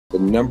The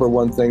number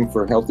one thing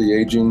for healthy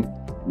aging,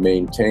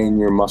 maintain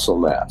your muscle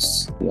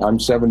mass. I'm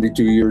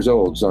 72 years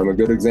old, so I'm a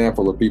good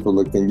example of people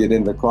that can get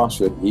into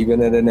CrossFit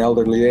even at an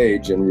elderly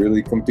age and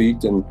really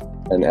compete and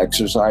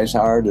exercise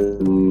hard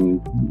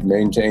and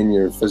maintain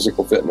your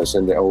physical fitness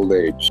into old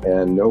age.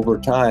 And over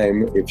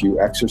time, if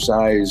you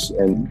exercise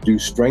and do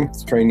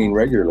strength training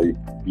regularly,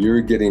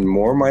 you're getting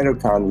more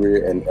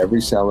mitochondria in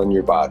every cell in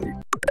your body.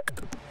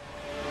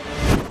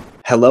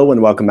 Hello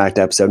and welcome back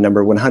to episode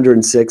number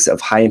 106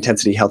 of High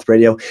Intensity Health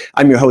Radio.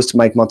 I'm your host,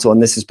 Mike Munsell,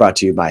 and this is brought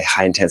to you by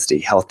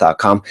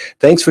highintensityhealth.com.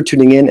 Thanks for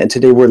tuning in, and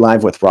today we're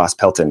live with Ross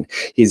Pelton.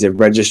 He's a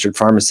registered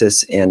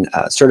pharmacist and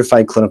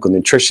certified clinical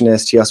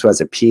nutritionist. He also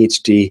has a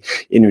PhD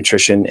in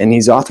nutrition, and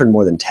he's authored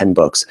more than 10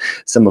 books,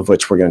 some of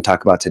which we're going to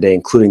talk about today,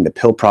 including The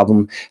Pill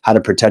Problem, How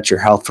to Protect Your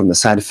Health from the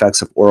Side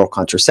Effects of Oral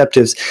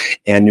Contraceptives,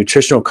 and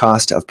Nutritional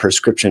Cost of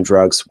Prescription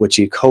Drugs, which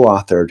he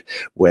co-authored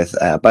with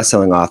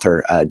best-selling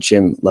author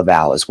Jim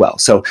Laval as well.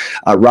 So,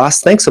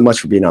 Ross, thanks so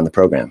much for being on the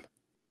program.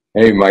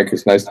 Hey, Mike,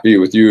 it's nice to be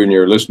with you and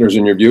your listeners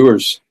and your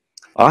viewers.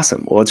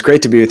 Awesome. Well, it's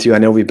great to be with you. I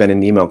know we've been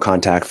in email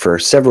contact for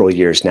several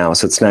years now,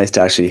 so it's nice to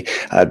actually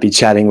be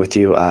chatting with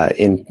you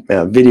in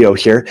video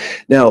here.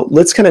 Now,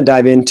 let's kind of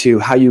dive into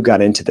how you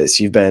got into this.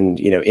 You've been,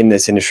 in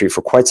this industry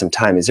for quite some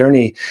time. Is there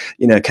any,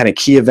 kind of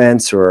key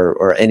events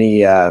or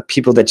any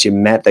people that you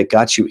met that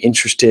got you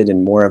interested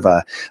in more of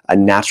a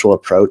natural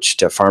approach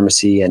to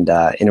pharmacy and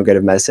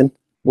integrative medicine?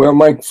 Well,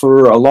 Mike,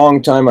 for a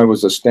long time, I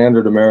was a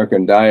standard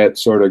American diet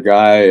sort of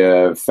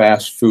guy,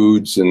 fast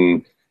foods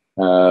and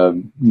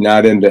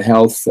not into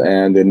health.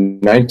 And in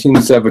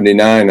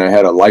 1979, I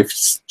had a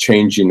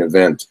life-changing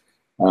event.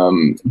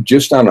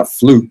 Just on a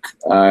fluke,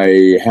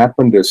 I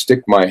happened to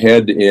stick my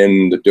head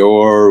in the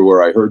door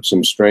where I heard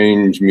some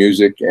strange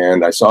music,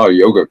 and I saw a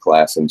yoga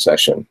class in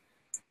session.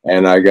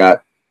 And I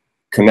got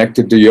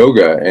connected to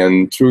yoga.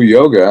 And through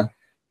yoga,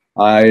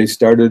 I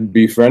started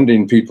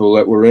befriending people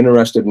that were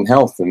interested in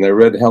health, and they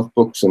read health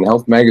books and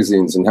health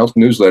magazines and health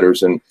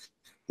newsletters, and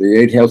they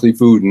ate healthy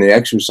food and they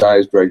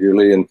exercised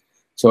regularly. And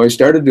so I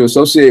started to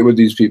associate with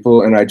these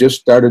people, and I just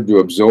started to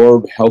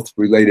absorb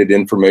health-related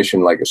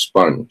information like a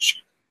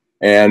sponge.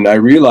 And I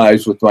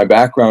realized with my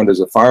background as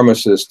a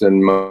pharmacist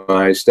and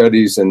my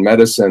studies in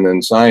medicine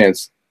and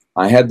science,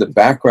 I had the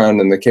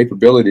background and the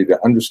capability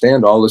to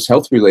understand all this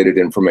health-related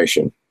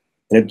information,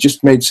 and it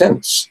just made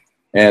sense.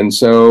 And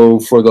so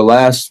for the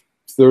last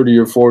 30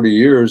 or 40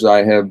 years,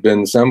 I have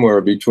been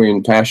somewhere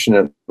between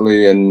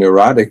passionately and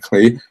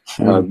neurotically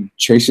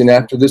chasing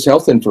after this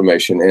health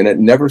information, and it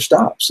never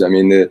stops. I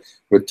mean,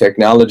 with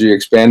technology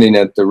expanding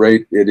at the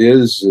rate it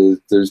is,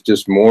 there's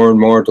just more and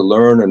more to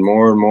learn and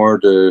more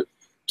to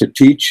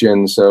teach,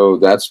 and so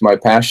that's my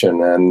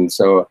passion. And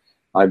so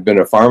I've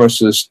been a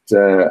pharmacist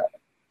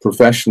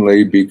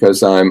professionally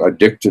because I'm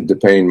addicted to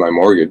paying my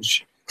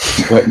mortgage.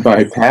 But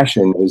my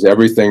passion is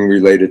everything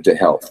related to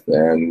health.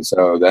 And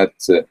so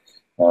that's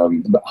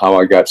how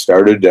I got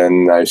started.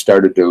 And I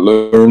started to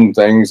learn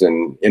things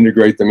and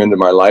integrate them into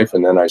my life.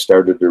 And then I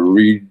started to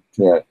read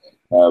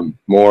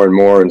more and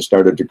more and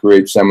started to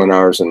create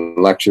seminars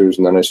and lectures.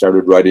 And then I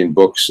started writing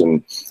books.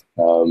 And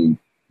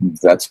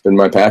that's been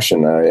my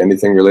passion.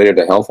 Anything related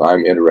to health,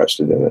 I'm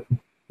interested in it.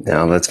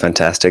 No, that's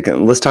fantastic.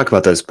 And let's talk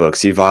about those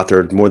books. You've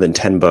authored more than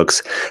 10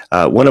 books,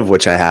 one of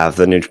which I have,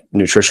 The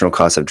Nutritional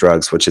Cost of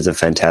Drugs, which is a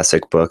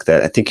fantastic book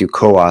that I think you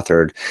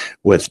co-authored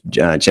with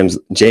James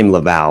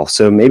Laval.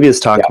 So maybe let's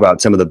talk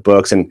about some of the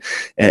books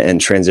and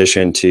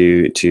transition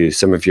to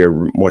some of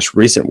your most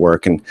recent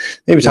work, and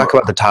maybe talk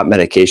about the top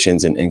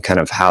medications and kind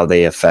of how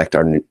they affect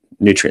our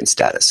nutrient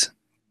status.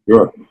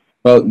 Sure.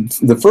 Well,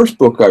 the first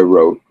book I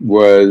wrote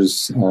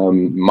was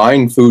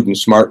Mind, Food, and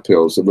Smart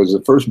Pills. It was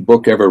the first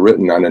book ever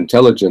written on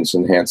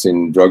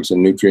intelligence-enhancing drugs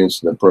and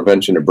nutrients and the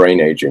prevention of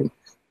brain aging.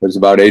 There's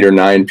about 8 or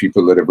 9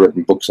 people that have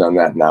written books on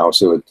that now.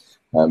 So,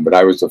 but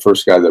I was the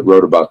first guy that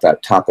wrote about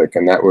that topic,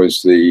 and that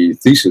was the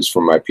thesis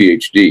for my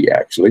PhD,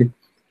 actually.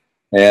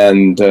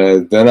 And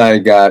then I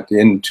got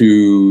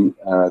into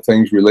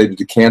things related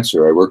to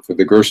cancer. I worked for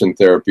the Gerson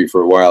therapy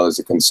for a while as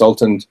a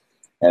consultant.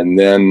 And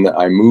then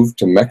I moved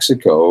to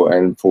Mexico,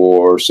 and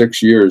for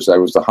 6 years, I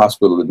was the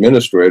hospital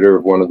administrator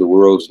of one of the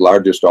world's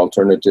largest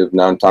alternative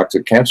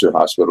non-toxic cancer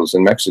hospitals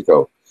in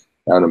Mexico,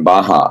 down in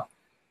Baja.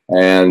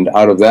 And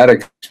out of that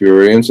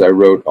experience, I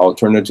wrote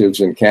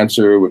Alternatives in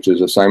Cancer, which is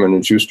a Simon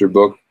 & Schuster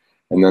book.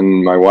 And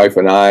then my wife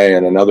and I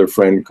and another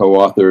friend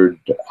co-authored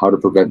How to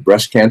Prevent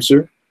Breast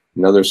Cancer,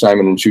 another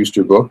Simon &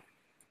 Schuster book.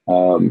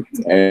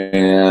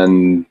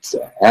 And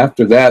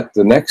after that,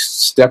 the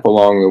next step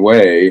along the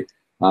way,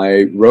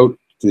 I wrote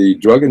the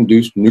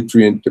Drug-Induced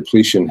Nutrient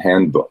Depletion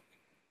Handbook,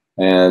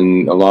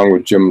 and along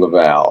with Jim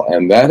Laval.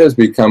 And that has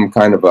become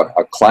kind of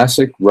a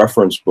classic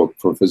reference book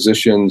for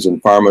physicians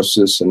and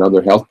pharmacists and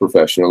other health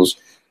professionals,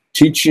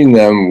 teaching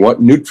them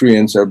what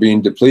nutrients are being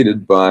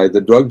depleted by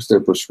the drugs they're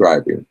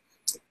prescribing.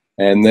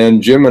 And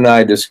then Jim and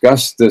I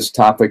discussed this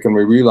topic, and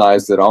we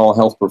realized that all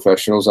health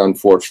professionals,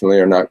 unfortunately,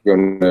 are not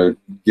going to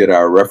get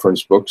our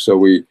reference book. So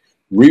we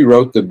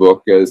rewrote the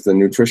book as The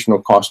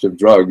Nutritional Cost of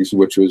Drugs,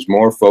 which was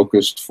more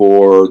focused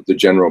for the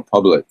general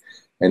public.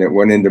 and it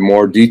went into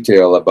more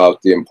detail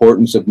about the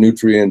importance of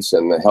nutrients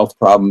and the health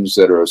problems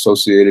that are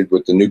associated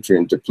with the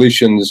nutrient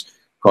depletions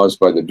caused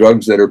by the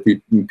drugs that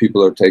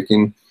people are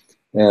taking.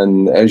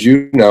 And as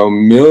you know,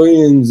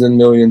 millions and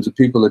millions of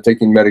people are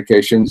taking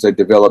medications. They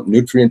develop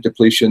nutrient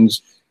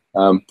depletions,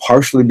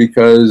 partially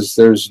because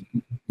there's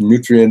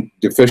nutrient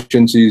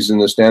deficiencies in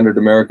the standard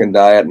American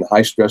diet and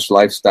high stress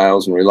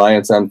lifestyles and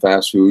reliance on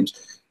fast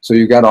foods. So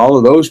you got all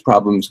of those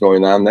problems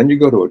going on. Then you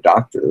go to a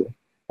doctor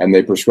and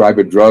they prescribe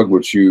a drug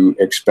which you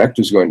expect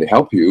is going to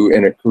help you,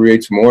 and it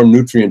creates more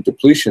nutrient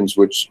depletions,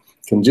 which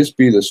can just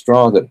be the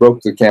straw that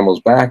broke the camel's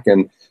back.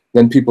 And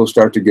then people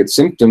start to get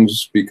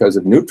symptoms because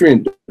of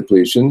nutrient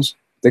depletions.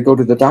 They go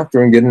to the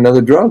doctor and get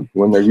another drug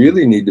when they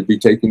really need to be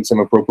taking some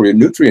appropriate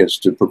nutrients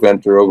to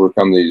prevent or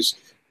overcome these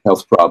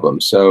health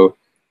problems. So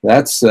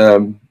that's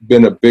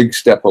been a big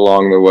step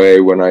along the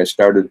way when I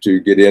started to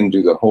get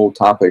into the whole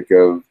topic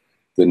of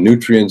the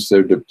nutrients that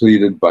are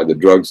depleted by the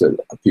drugs that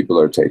people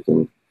are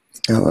taking.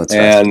 Oh, that's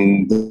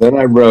and then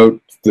I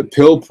wrote The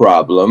Pill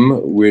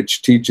Problem,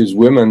 which teaches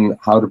women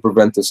how to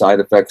prevent the side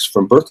effects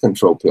from birth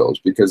control pills,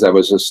 because I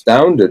was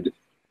astounded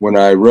when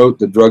I wrote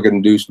the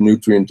Drug-Induced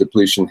Nutrient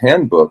Depletion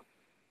Handbook.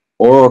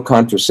 Oral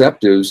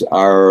contraceptives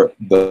are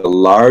the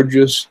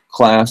largest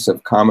class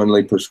of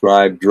commonly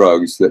prescribed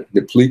drugs that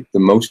deplete the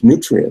most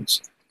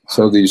nutrients.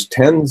 So these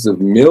tens of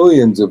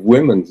millions of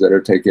women that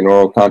are taking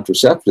oral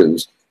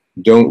contraceptives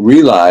don't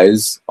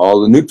realize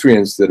all the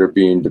nutrients that are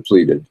being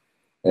depleted.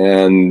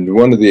 And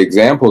one of the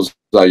examples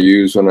I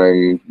use when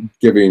I'm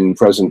giving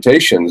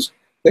presentations,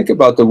 think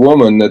about the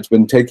woman that's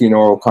been taking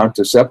oral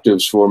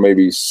contraceptives for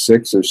maybe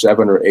 6 or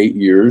 7 or 8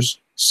 years,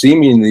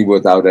 seemingly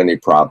without any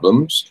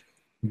problems.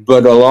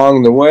 But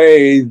along the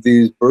way,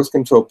 these birth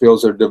control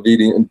pills are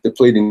depleting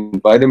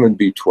vitamin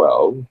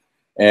B12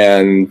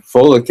 and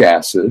folic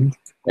acid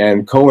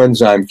and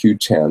coenzyme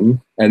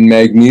Q10 and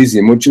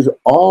magnesium, which is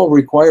all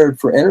required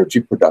for energy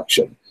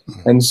production.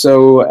 And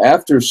so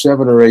after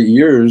 7 or 8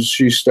 years,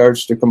 she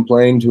starts to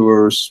complain to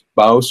her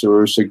spouse or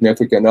her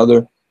significant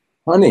other,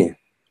 honey,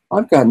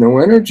 I've got no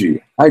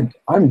energy.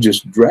 I'm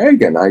just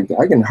dragging.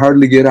 I can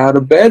hardly get out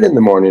of bed in the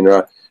morning.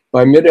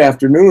 By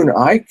mid-afternoon,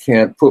 I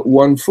can't put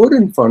one foot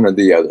in front of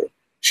the other.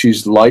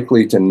 She's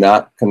likely to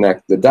not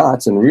connect the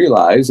dots and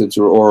realize it's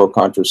her oral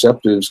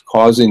contraceptives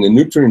causing the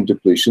nutrient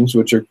depletions,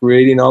 which are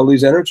creating all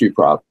these energy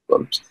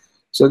problems.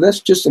 So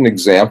that's just an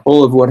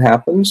example of what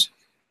happens.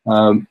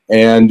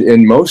 And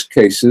in most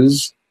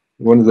cases,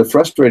 one of the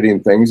frustrating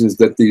things is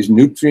that these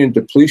nutrient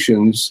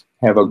depletions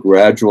have a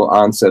gradual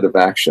onset of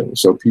action.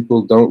 So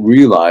people don't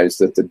realize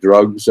that the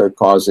drugs are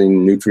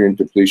causing nutrient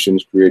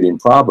depletions, creating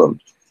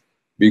problems.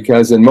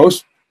 Because in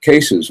most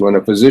cases, when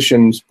a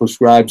physician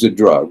prescribes a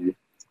drug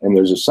and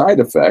there's a side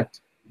effect,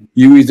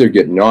 you either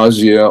get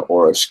nausea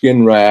or a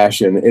skin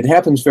rash, and it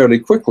happens fairly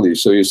quickly.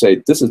 So you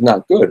say, this is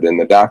not good. And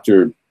the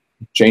doctor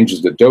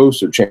changes the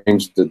dose or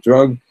changes the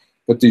drug.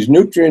 But these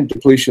nutrient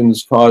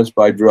depletions caused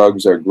by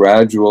drugs are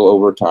gradual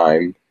over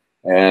time,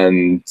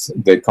 and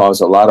they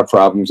cause a lot of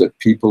problems that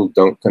people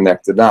don't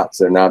connect the dots.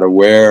 They're not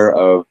aware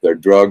of their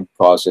drug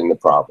causing the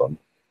problem.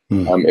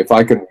 If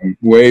I could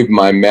wave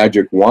my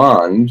magic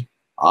wand,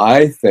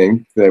 I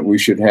think that we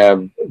should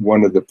have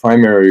one of the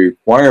primary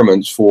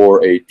requirements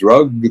for a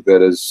drug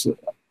that is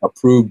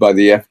approved by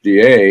the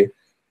FDA.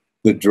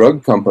 The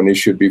drug company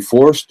should be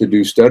forced to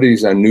do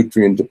studies on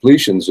nutrient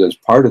depletions as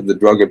part of the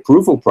drug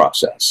approval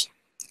process.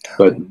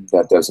 But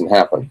that doesn't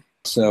happen.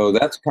 So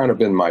that's kind of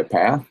been my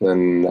path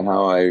and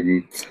how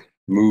I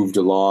moved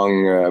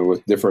along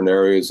with different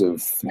areas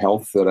of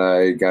health that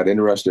I got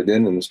interested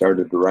in and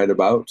started to write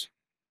about.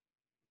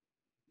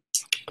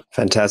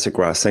 Fantastic,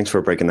 Ross. Thanks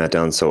for breaking that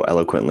down so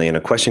eloquently. And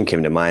a question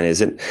came to mind.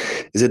 Is it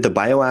the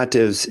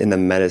bioactives in the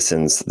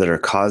medicines that are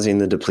causing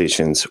the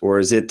depletions, or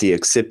is it the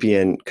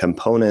excipient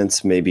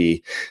components,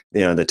 maybe,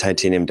 the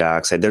titanium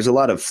dioxide? There's a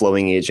lot of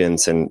flowing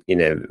agents and,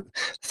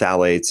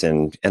 phthalates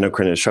and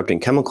endocrine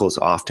disrupting chemicals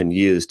often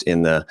used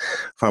in the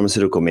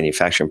pharmaceutical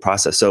manufacturing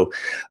process. So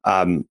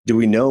do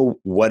we know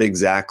what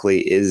exactly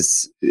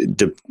is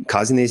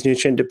causing these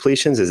nutrient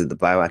depletions? Is it the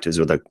bioactives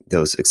or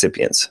those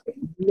excipients?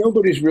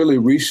 Nobody's really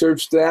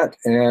researched that.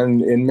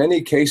 And in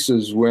many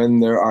cases, when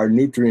there are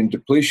nutrient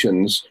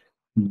depletions,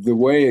 the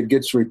way it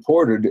gets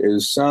reported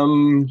is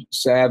some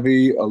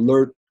savvy,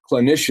 alert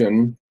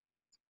clinician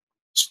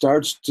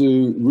starts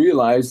to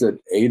realize that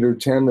 8 or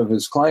 10 of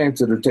his clients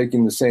that are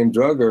taking the same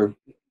drug are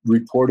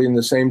reporting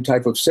the same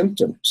type of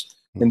symptoms.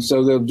 And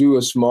so they'll do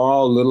a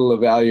small little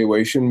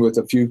evaluation with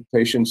a few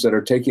patients that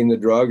are taking the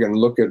drug and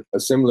look at a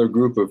similar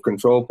group of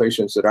control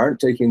patients that aren't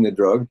taking the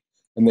drug,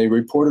 and they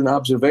report an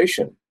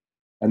observation.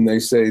 And they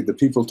say the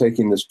people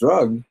taking this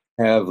drug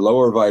have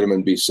lower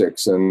vitamin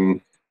B6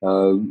 and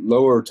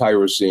lower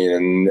tyrosine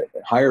and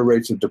higher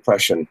rates of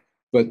depression,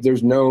 but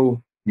there's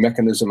no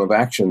mechanism of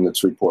action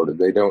that's reported.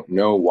 They don't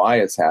know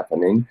why it's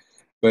happening.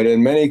 But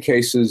in many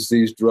cases,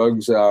 these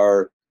drugs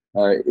are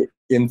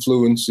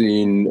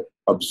influencing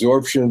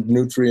absorption of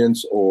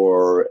nutrients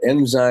or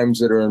enzymes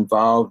that are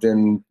involved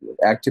in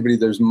activity.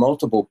 There's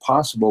multiple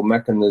possible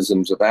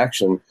mechanisms of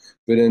action,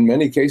 but in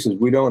many cases,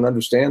 we don't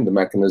understand the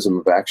mechanism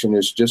of action.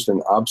 It's just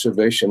an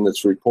observation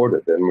that's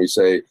reported. And we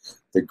say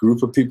the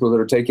group of people that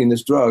are taking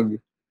this drug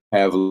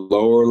have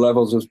lower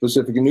levels of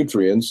specific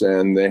nutrients,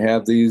 and they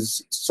have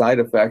these side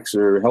effects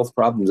or health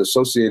problems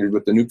associated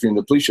with the nutrient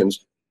depletions,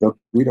 but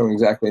we don't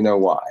exactly know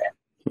why.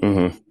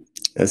 Mm-hmm.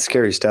 That's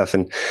scary stuff.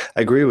 And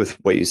I agree with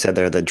what you said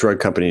there, that drug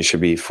companies should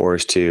be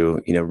forced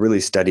to, really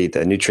study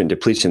the nutrient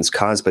depletions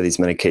caused by these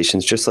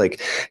medications, just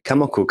like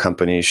chemical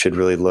companies should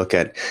really look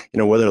at,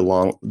 what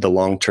are the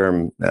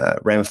long-term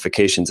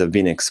ramifications of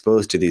being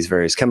exposed to these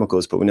various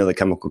chemicals. But we know that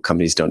chemical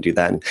companies don't do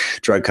that, and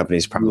drug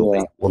companies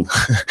probably will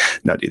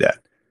not do that.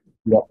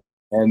 Yeah.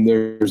 And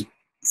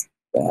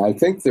I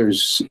think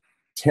there's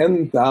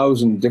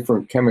 10,000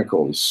 different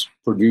chemicals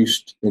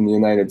produced in the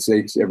United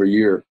States every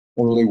year.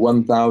 Only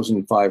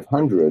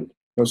 1,500.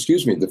 No,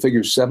 excuse me, the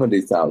figure's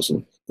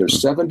 70,000. There's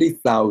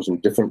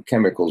 70,000 different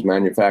chemicals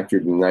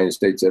manufactured in the United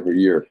States every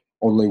year.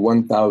 Only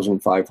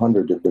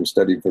 1,500 have been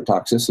studied for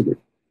toxicity.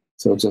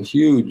 So it's a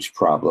huge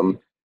problem.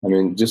 I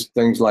mean, just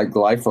things like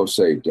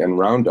glyphosate and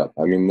Roundup.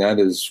 I mean, that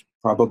is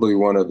probably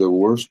one of the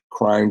worst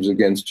crimes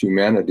against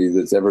humanity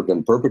that's ever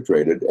been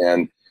perpetrated.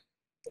 And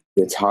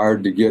it's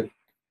hard to get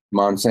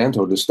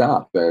Monsanto to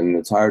stop, and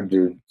it's hard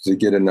to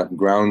get enough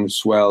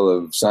groundswell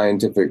of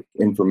scientific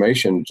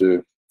information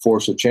to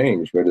force a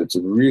change, but it's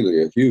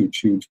really a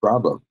huge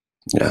problem.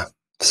 Yeah,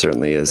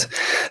 certainly is.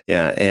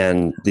 Yeah,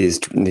 and these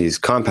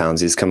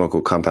compounds, these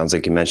chemical compounds,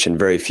 like you mentioned,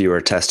 very few are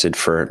tested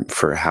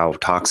for how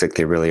toxic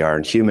they really are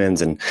in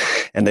humans, and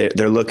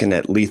they're looking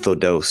at lethal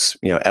dose,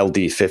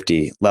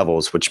 LD50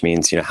 levels, which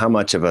means how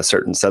much of a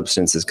certain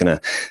substance is going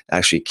to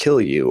actually kill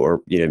you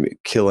or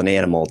kill an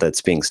animal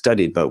that's being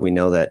studied. But we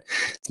know that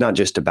it's not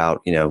just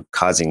about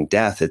causing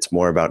death; it's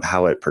more about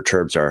how it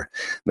perturbs our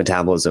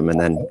metabolism, and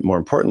then more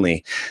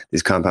importantly,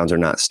 these compounds are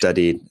not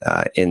studied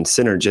in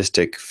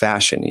synergistic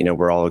fashion.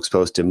 We're all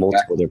exposed to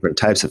multiple different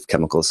types of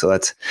chemicals. So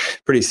that's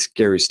pretty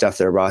scary stuff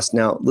there, Ross.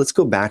 Now let's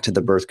go back to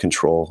the birth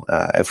control,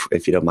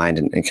 if you don't mind,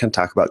 and kind of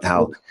talk about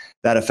how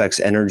that affects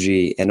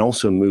energy and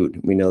also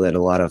mood. We know that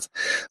a lot of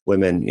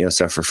women,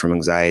 suffer from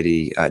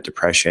anxiety,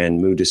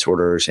 depression, mood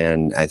disorders,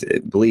 and I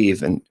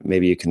believe, and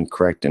maybe you can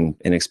correct and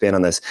expand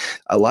on this,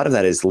 a lot of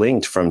that is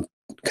linked from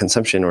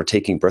consumption or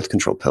taking birth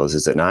control pills,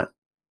 is it not?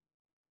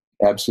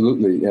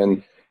 Absolutely.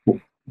 And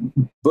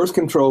birth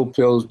control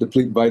pills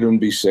deplete vitamin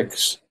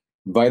B6.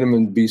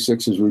 Vitamin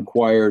B6 is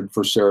required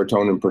for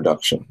serotonin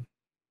production.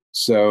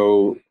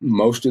 So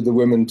most of the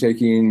women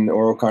taking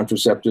oral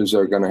contraceptives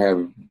are going to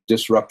have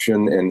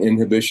disruption and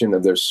inhibition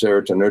of their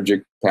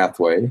serotonergic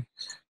pathway.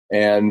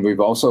 And we've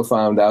also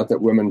found out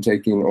that women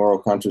taking oral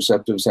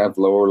contraceptives have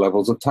lower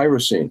levels of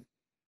tyrosine.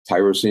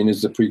 Tyrosine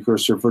is the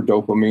precursor for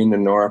dopamine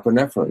and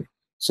norepinephrine.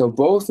 So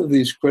both of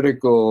these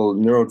critical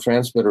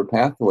neurotransmitter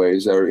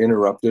pathways are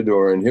interrupted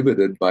or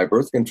inhibited by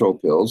birth control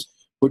pills,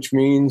 which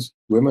means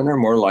women are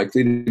more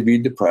likely to be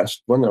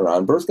depressed when they're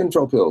on birth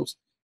control pills.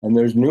 And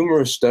there's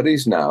numerous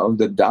studies now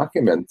that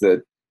document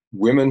that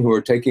women who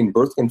are taking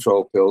birth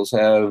control pills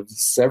have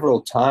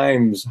several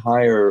times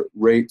higher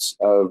rates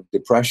of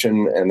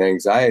depression and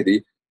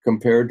anxiety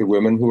compared to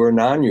women who are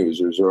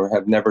non-users or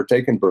have never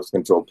taken birth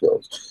control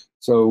pills.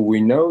 So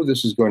we know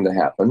this is going to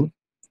happen.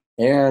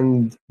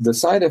 And the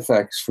side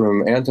effects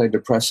from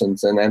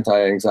antidepressants and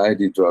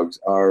anti-anxiety drugs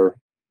are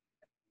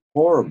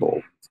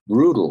horrible,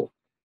 brutal.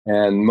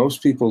 And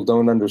most people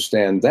don't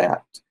understand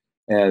that.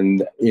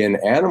 And in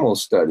animal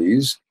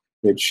studies,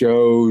 it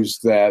shows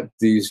that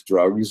these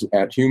drugs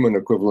at human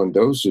equivalent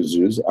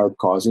dosages are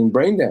causing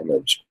brain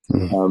damage.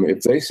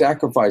 If they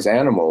sacrifice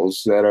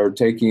animals that are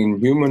taking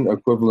human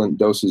equivalent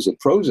doses of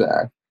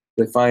Prozac,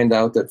 they find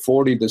out that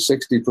 40 to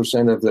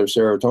 60% of their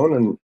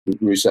serotonin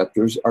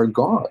receptors are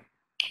gone.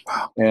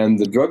 Wow. And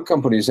the drug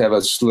companies have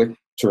a slick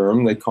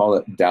term. They call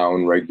it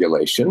down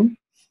regulation.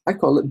 I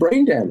call it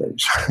brain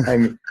damage.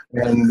 And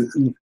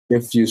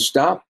if you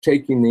stop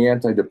taking the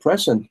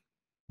antidepressant,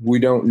 we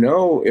don't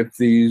know if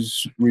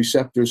these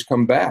receptors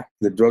come back.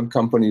 The drug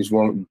companies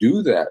won't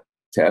do that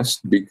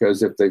test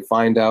because if they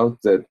find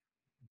out that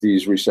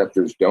these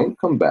receptors don't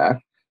come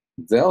back,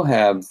 they'll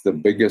have the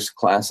biggest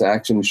class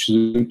action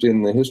suit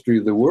in the history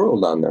of the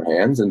world on their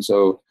hands. And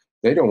so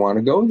they don't want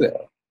to go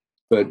there.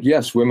 But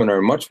yes, women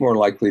are much more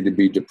likely to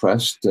be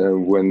depressed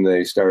when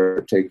they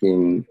start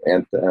taking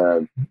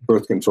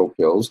birth control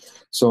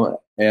pills.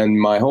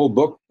 And my whole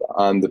book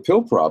on the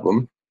pill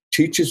problem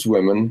teaches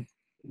women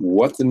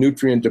what the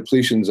nutrient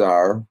depletions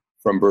are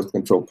from birth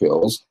control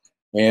pills.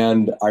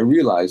 And I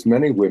realized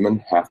many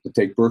women have to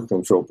take birth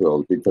control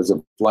pills because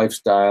of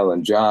lifestyle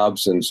and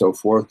jobs and so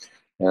forth.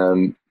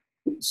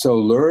 So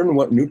learn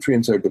what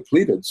nutrients are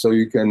depleted so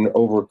you can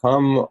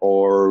overcome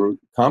or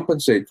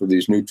compensate for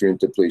these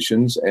nutrient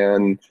depletions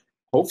and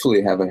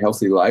hopefully have a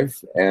healthy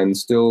life and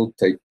still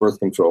take birth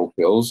control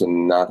pills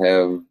and not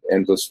have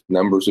endless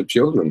numbers of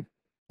children.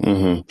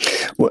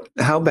 Mm-hmm.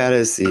 How bad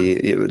is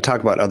you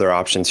talk about other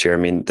options here? I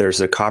mean,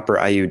 there's a copper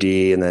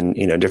IUD, and then,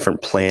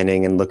 different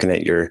planning and looking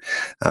at your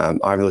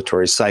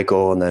ovulatory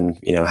cycle, and then,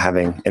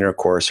 having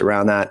intercourse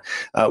around that.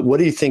 What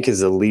do you think is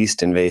the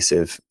least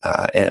invasive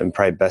and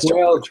probably best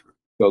Well, approach?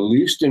 the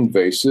least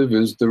invasive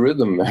is the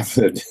rhythm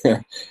method,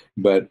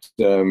 but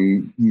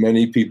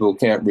many people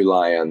can't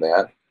rely on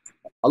that.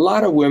 A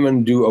lot of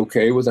women do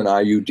okay with an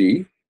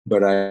IUD,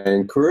 but I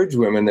encourage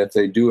women, if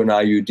they do an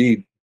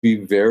IUD, be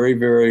very,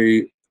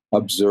 very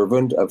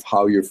observant of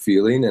how you're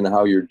feeling and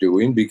how you're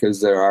doing, because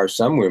there are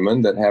some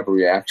women that have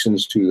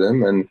reactions to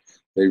them and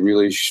they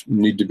really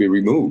need to be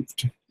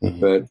removed. Mm-hmm.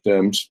 But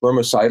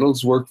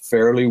spermicidals work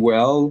fairly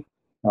well.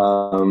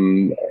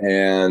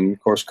 And of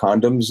course,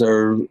 condoms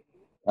are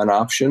an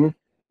option.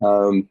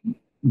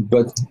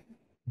 But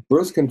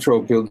birth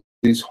control pills,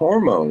 these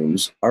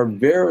hormones are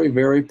very,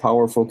 very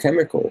powerful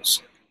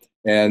chemicals.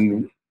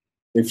 And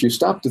if you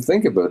stop to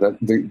think about it,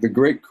 the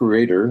great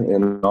creator,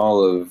 in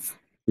all of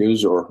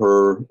his or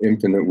her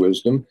infinite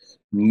wisdom,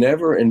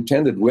 never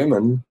intended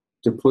women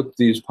to put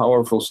these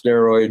powerful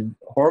steroid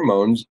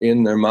hormones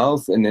in their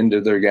mouth and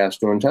into their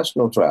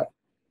gastrointestinal tract.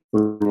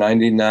 For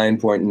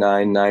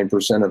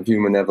 99.99% of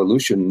human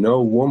evolution,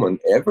 no woman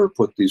ever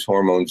put these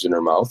hormones in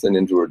her mouth and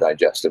into her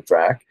digestive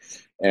tract.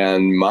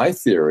 And my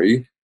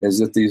theory is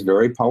that these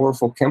very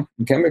powerful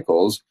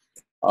chemicals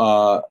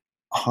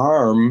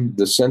harm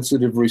the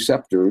sensitive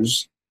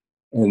receptors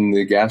in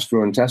the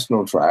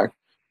gastrointestinal tract,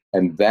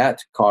 and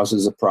that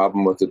causes a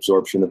problem with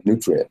absorption of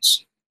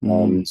nutrients.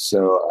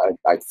 So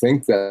I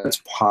think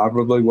that's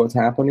probably what's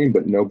happening,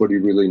 but nobody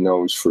really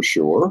knows for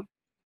sure.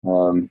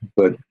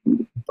 But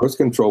birth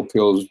control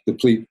pills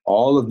deplete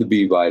all of the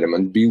B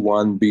vitamin,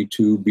 B1,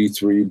 B2,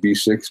 B3,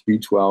 B6,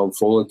 B12,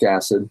 folic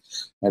acid,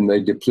 and they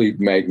deplete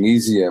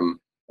magnesium,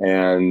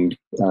 and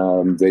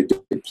they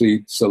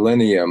deplete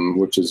selenium,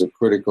 which is a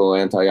critical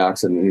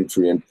antioxidant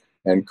nutrient,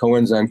 and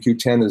coenzyme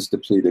Q10 is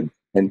depleted,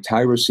 and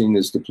tyrosine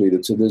is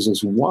depleted. So there's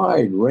this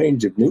wide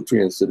range of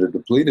nutrients that are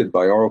depleted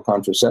by oral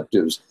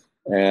contraceptives.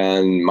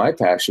 And my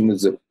passion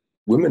is that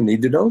women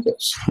need to know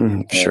this.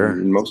 Sure.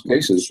 And in most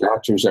cases,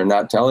 doctors are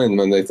not telling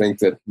them, and they think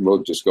that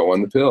we'll just go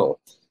on the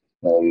pill.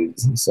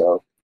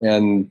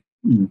 And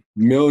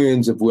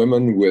millions of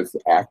women with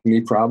acne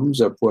problems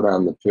are put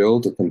on the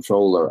pill to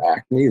control their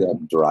acne.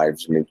 That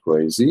drives me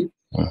crazy.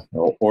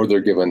 Or they're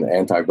given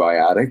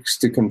antibiotics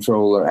to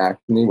control their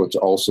acne, which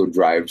also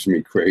drives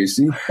me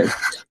crazy.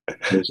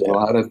 There's a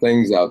lot of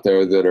things out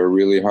there that are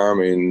really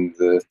harming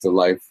the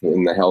life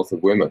and the health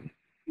of women.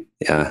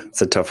 Yeah,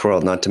 it's a tough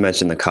world, not to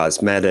mention the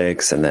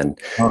cosmetics, and then,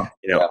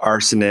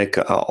 arsenic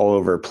all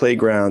over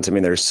playgrounds. I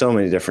mean, there's so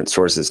many different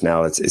sources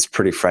now. It's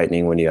pretty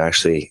frightening when you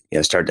actually,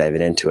 start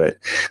diving into it.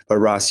 But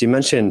Ross, you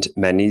mentioned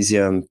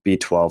magnesium,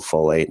 B12,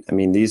 folate. I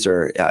mean, these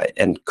are,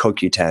 and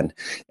CoQ10.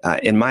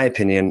 In my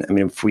opinion, I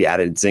mean, if we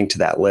added zinc to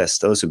that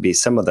list, those would be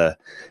some of the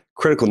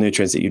critical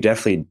nutrients that you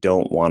definitely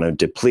don't want to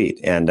deplete,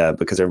 and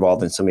because they're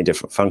involved in so many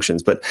different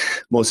functions. But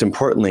most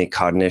importantly,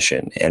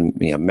 cognition and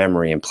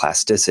memory and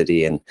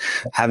plasticity, and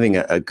having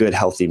a good,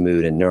 healthy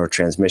mood and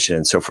neurotransmission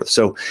and so forth.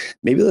 So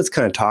maybe let's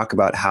kind of talk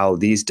about how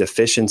these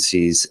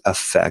deficiencies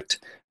affect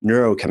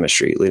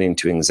neurochemistry, leading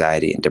to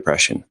anxiety and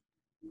depression.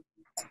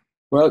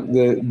 Well,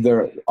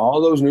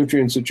 all those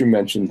nutrients that you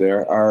mentioned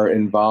there are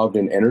involved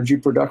in energy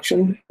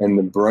production, and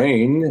the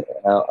brain,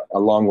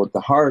 along with the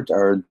heart,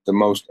 are the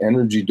most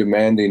energy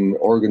demanding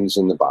organs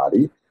in the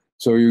body.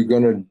 So you're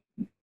going to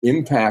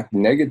impact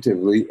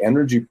negatively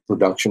energy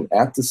production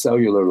at the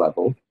cellular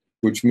level,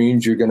 which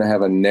means you're going to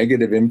have a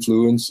negative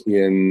influence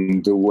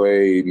in the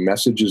way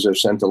messages are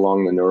sent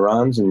along the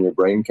neurons in your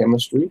brain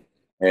chemistry.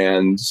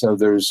 And so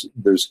there's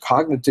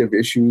cognitive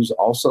issues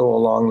also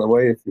along the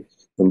way.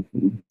 And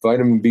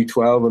vitamin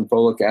B12 and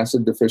folic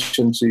acid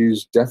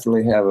deficiencies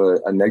definitely have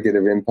a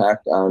negative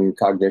impact on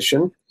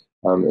cognition.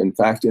 In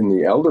fact, in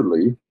the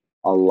elderly,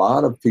 a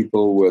lot of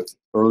people with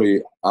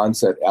early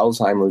onset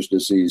Alzheimer's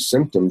disease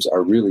symptoms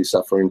are really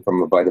suffering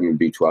from a vitamin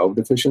B12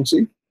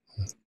 deficiency.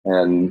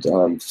 And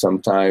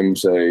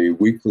sometimes a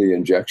weekly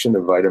injection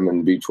of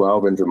vitamin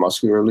B12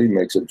 intramuscularly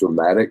makes a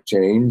dramatic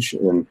change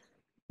in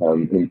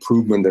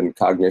improvement in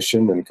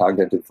cognition and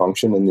cognitive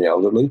function in the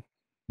elderly.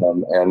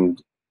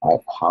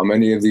 How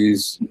many of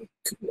these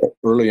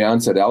early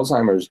onset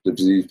Alzheimer's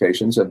disease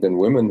patients have been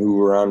women who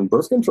were on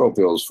birth control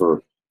pills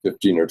for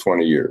 15 or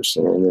 20 years?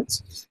 And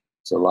it's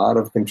a lot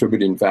of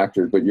contributing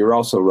factors, but you're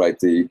also right.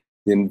 The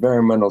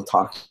environmental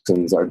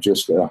toxins are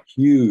just a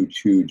huge,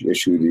 huge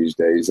issue these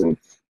days. And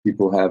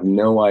people have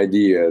no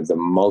idea the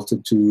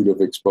multitude of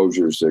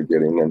exposures they're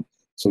getting. And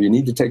so you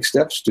need to take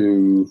steps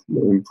to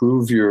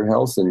improve your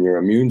health and your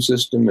immune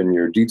system and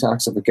your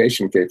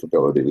detoxification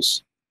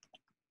capabilities.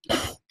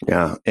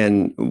 Yeah.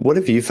 And what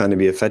have you found to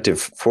be effective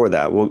for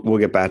that? We'll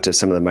get back to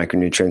some of the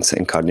micronutrients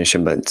and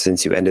cognition, but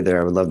since you ended there,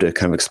 I would love to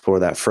kind of explore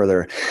that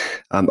further.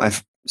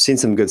 I've seen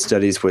some good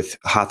studies with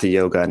hatha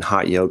yoga and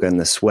hot yoga, and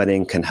the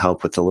sweating can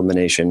help with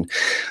elimination.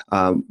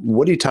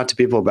 What do you talk to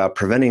people about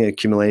preventing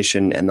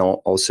accumulation and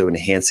also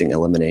enhancing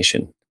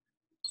elimination?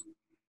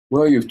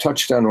 Well, you've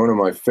touched on one of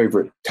my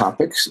favorite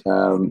topics.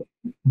 The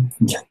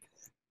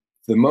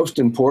most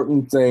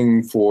important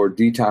thing for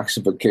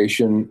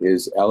detoxification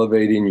is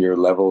elevating your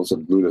levels of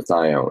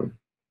glutathione.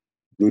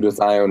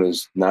 Glutathione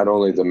is not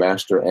only the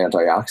master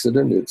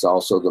antioxidant, it's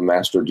also the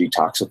master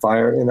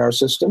detoxifier in our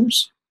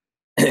systems.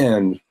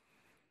 And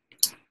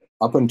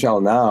up until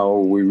now,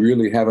 we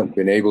really haven't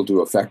been able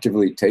to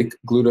effectively take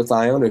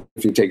glutathione.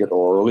 If you take it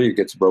orally, it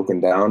gets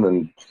broken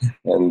down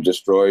and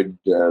destroyed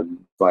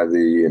by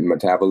the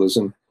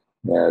metabolism,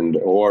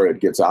 or it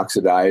gets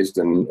oxidized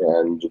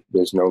and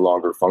is no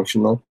longer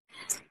functional.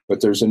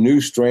 But there's a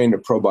new strain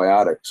of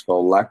probiotics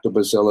called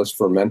Lactobacillus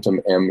fermentum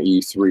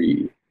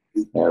ME3,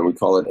 and we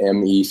call it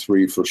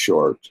ME3 for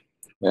short.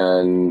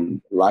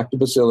 And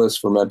Lactobacillus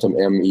fermentum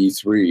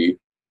ME3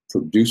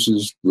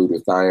 produces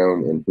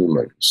glutathione in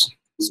humans.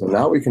 So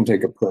now we can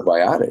take a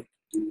probiotic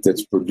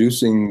that's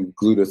producing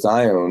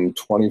glutathione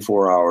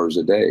 24 hours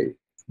a day.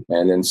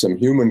 And in some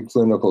human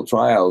clinical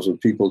trials with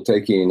people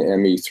taking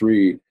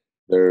ME3,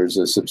 there's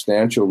a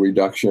substantial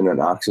reduction in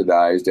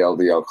oxidized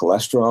LDL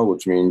cholesterol,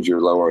 which means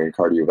you're lowering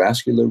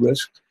cardiovascular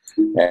risk.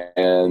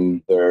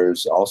 And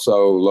there's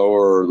also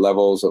lower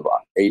levels of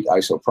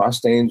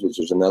 8-isoprostanes, which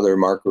is another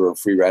marker of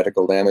free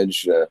radical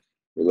damage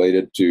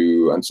related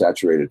to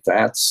unsaturated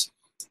fats.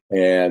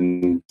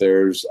 And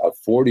there's a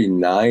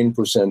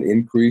 49%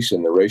 increase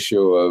in the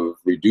ratio of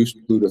reduced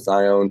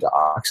glutathione to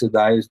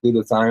oxidized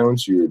glutathione.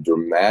 So you're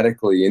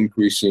dramatically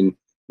increasing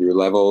your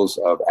levels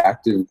of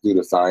active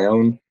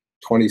glutathione.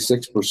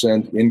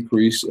 26%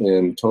 increase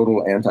in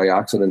total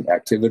antioxidant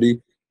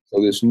activity. So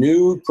this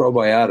new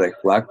probiotic,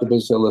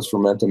 Lactobacillus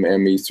fermentum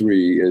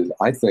ME3, is,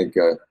 I think,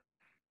 a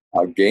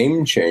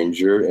game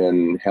changer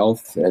in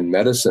health and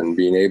medicine,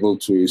 being able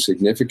to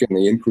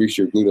significantly increase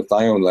your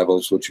glutathione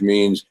levels, which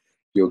means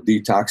you'll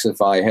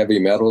detoxify heavy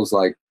metals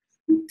like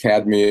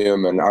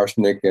cadmium and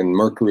arsenic and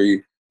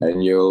mercury,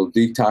 and you'll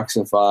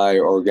detoxify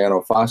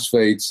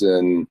organophosphates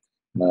and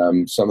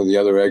some of the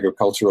other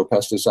agricultural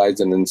pesticides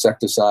and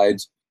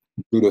insecticides.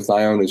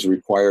 Glutathione is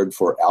required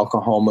for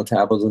alcohol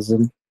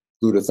metabolism.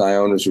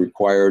 Glutathione is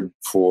required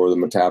for the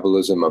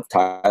metabolism of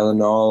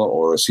Tylenol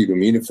or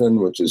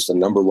acetaminophen, which is the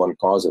number one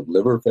cause of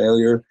liver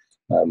failure.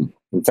 In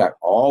fact,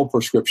 all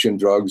prescription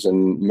drugs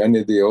and many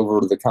of the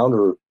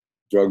over-the-counter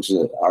drugs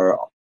are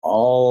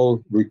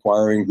all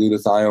requiring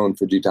glutathione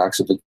for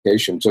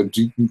detoxification. So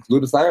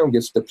glutathione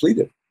gets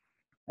depleted.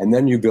 And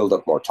then you build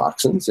up more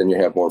toxins and you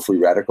have more free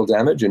radical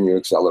damage and you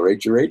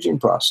accelerate your aging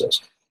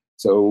process.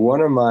 So one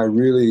of my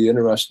really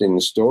interesting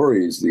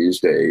stories these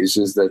days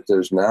is that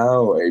there's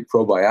now a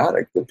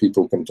probiotic that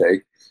people can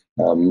take.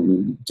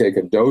 Take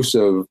a dose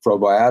of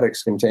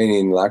probiotics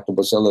containing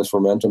Lactobacillus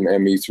fermentum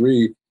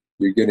ME3,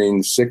 you're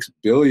getting 6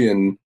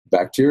 billion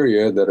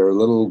bacteria that are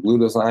little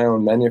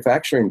glutathione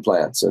manufacturing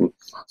plants. And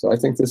so I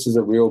think this is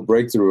a real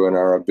breakthrough in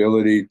our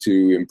ability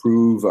to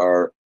improve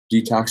our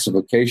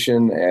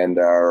detoxification and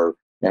our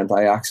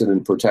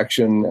antioxidant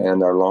protection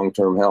and our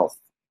long-term health.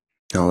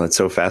 Oh, that's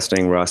so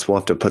fascinating, Ross. We'll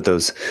have to put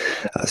those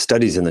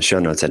studies in the show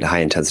notes at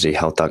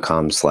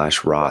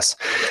highintensityhealth.com/Ross,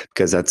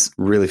 because that's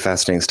really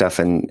fascinating stuff.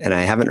 And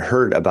I haven't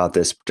heard about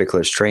this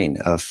particular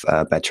strain of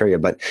bacteria,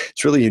 but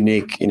it's really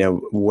unique,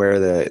 where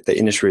the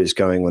industry is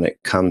going when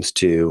it comes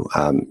to,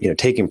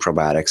 taking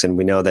probiotics. And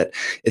we know that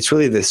it's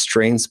really the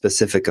strain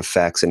specific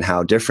effects and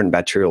how different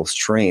bacterial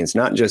strains,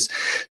 not just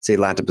say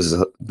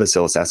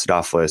Lactobacillus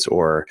acidophilus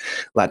or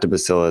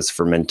Lactobacillus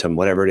fermentum,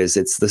 whatever it is,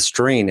 it's the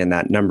strain and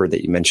that number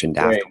that you mentioned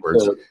afterwards.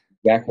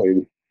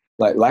 Exactly.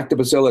 Like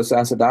Lactobacillus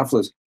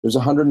acidophilus, there's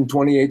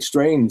 128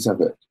 strains of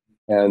it.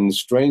 And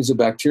strains of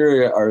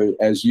bacteria are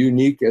as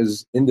unique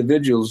as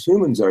individuals,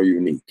 humans are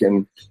unique.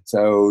 And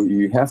so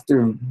you have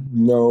to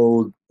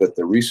know that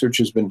the research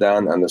has been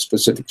done on the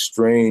specific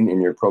strain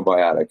in your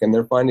probiotic. And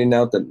they're finding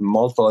out that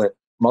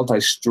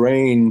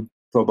multi-strain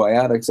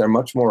probiotics are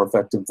much more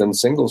effective than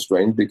single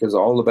strain because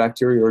all the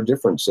bacteria are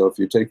different. So if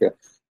you take a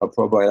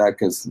probiotic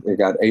because they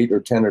got 8 or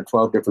 10 or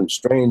 12 different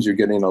strains, you're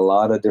getting a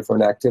lot of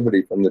different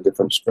activity from the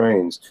different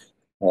strains.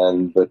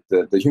 But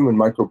the Human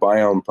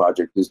Microbiome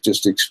Project is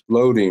just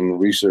exploding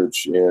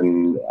research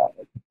in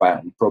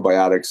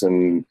probiotics.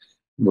 And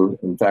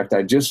in fact,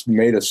 I just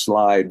made a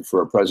slide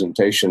for a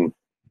presentation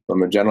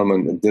from a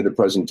gentleman that did a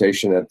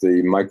presentation at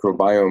the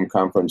Microbiome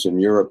Conference in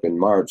Europe in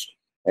March.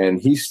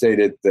 And he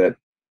stated that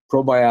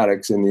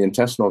probiotics in the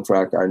intestinal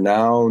tract are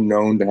now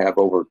known to have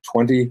over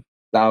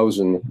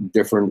 20,000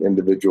 different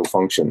individual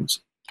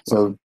functions.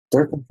 So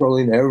they're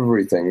controlling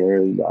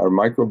everything. Our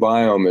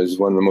microbiome is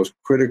one of the most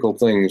critical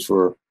things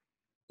for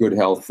good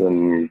health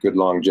and good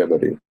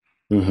longevity.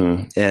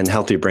 Mm-hmm. And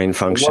healthy brain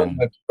function.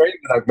 The strain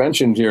that I've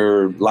mentioned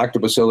here,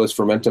 Lactobacillus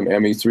fermentum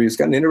ME3, it's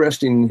got an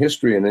interesting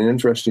history and an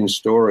interesting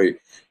story.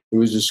 It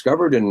was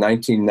discovered in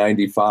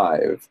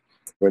 1995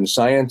 when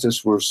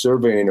scientists were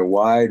surveying a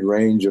wide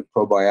range of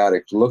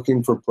probiotics,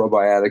 looking for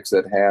probiotics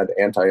that had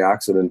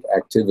antioxidant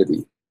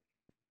activity.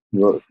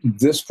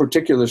 This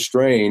particular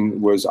strain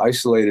was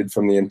isolated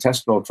from the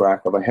intestinal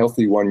tract of a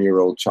healthy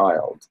 1-year-old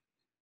child.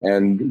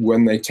 And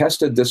when they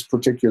tested this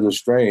particular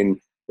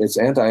strain, its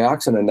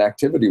antioxidant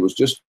activity was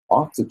just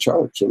off the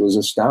charts. It was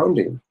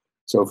astounding.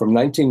 So from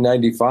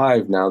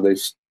 1995 now, they've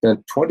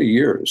spent 20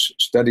 years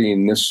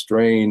studying this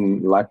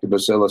strain,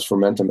 Lactobacillus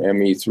fermentum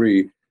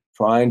ME3,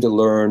 trying to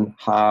learn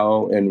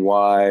how and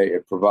why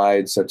it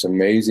provides such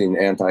amazing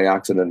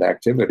antioxidant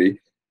activity.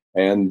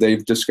 And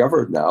they've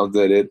discovered now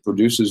that it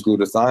produces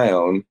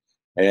glutathione,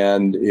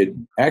 and it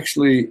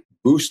actually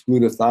boosts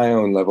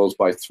glutathione levels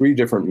by 3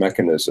 different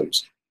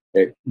mechanisms.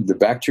 The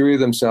bacteria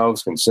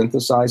themselves can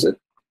synthesize it.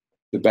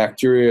 The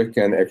bacteria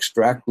can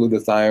extract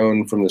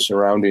glutathione from the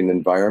surrounding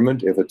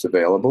environment if it's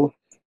available.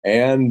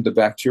 And the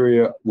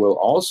bacteria will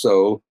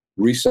also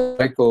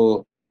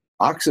recycle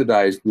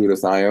oxidized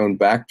glutathione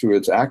back to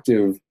its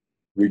active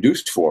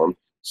reduced form.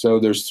 So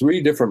there's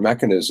 3 different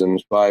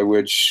mechanisms by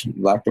which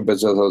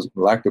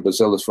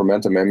Lactobacillus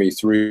fermentum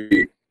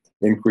ME3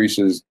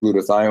 increases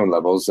glutathione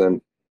levels.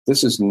 And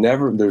this is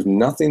there's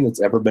nothing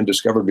that's ever been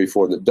discovered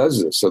before that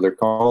does this. So they're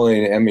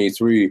calling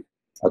ME3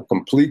 a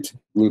complete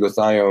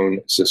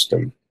glutathione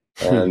system.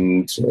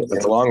 And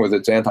along with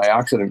its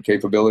antioxidant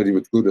capability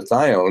with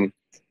glutathione,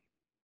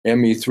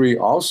 ME3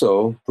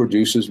 also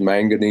produces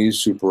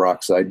manganese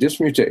superoxide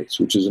dismutase,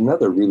 which is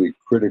another really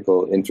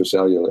critical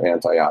intracellular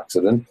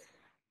antioxidant.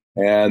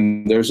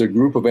 And there's a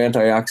group of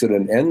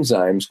antioxidant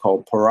enzymes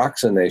called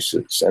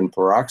peroxinases, and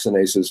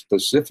peroxinases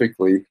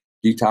specifically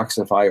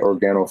detoxify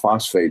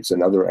organophosphates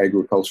and other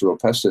agricultural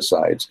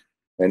pesticides.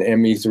 And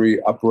ME3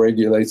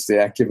 upregulates the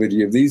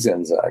activity of these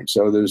enzymes.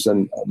 So there's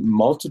a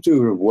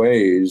multitude of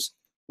ways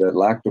that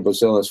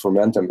Lactobacillus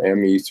fermentum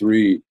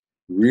ME3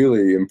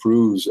 really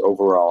improves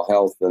overall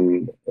health.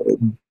 And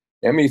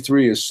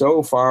ME3 is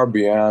so far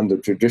beyond the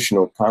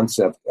traditional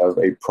concept of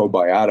a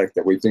probiotic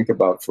that we think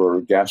about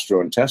for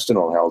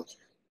gastrointestinal health.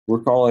 We're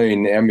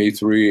calling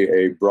ME3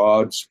 a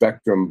broad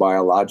spectrum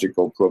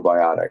biological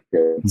probiotic.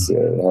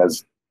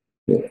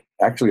 It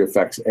actually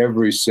affects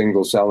every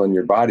single cell in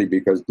your body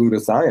because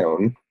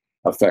glutathione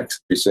affects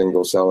every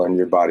single cell in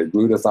your body.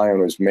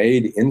 Glutathione is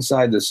made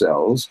inside the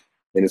cells,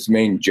 and its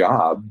main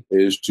job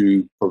is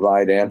to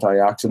provide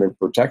antioxidant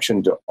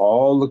protection to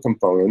all the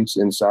components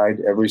inside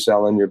every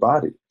cell in your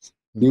body.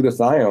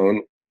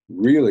 Glutathione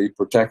really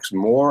protects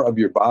more of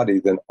your body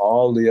than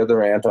all the other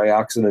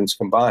antioxidants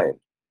combined.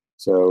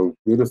 So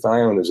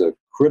glutathione is a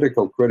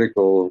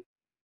critical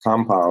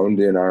compound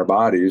in our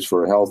bodies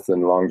for health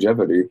and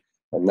longevity.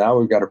 And now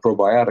we've got a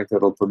probiotic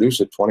that'll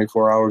produce it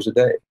 24 hours a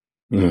day.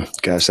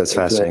 Gosh, that's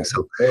fascinating.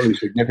 So fairly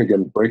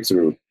significant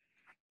breakthrough.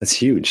 That's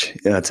huge.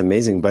 Yeah, that's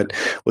amazing. But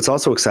what's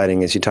also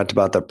exciting is you talked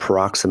about the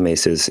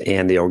peroxinases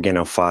and the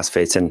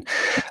organophosphates. And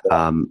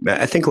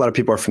I think a lot of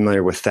people are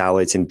familiar with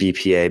phthalates and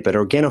BPA, but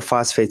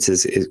organophosphates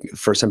is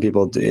for some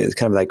people, is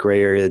kind of that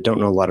gray area. They don't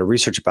know a lot of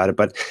research about it,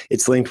 but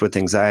it's linked with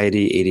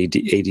anxiety,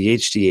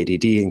 ADHD,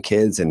 ADD in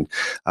kids, and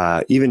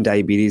even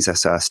diabetes. I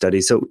saw a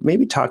study. So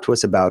maybe talk to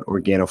us about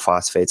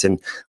organophosphates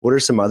and what are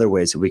some other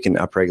ways that we can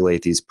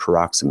upregulate these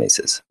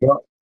peroxinases?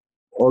 Well,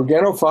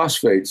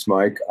 organophosphates,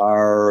 Mike,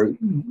 are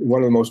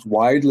one of the most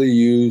widely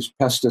used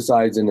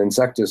pesticides and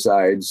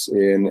insecticides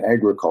in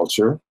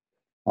agriculture,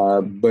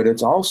 but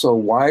it's also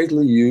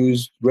widely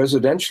used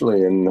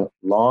residentially in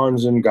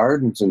lawns and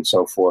gardens and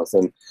so forth,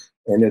 and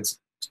it's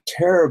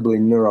terribly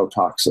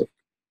neurotoxic.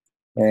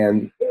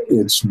 And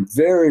it's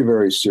very,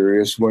 very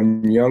serious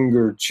when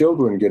younger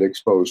children get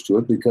exposed to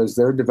it because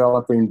their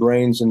developing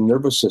brains and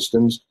nervous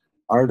systems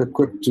aren't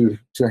equipped to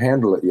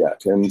handle it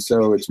yet. And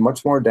so it's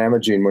much more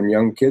damaging when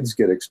young kids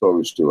get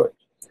exposed to it.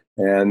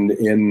 And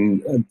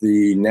in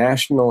the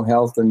National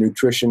Health and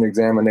Nutrition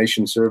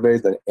Examination Survey,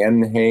 the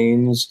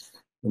NHANES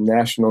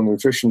National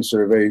Nutrition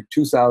Survey,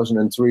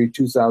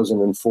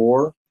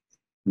 2003-2004,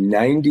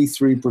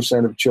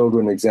 93% of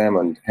children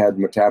examined had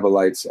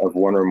metabolites of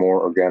one or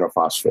more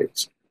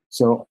organophosphates.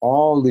 So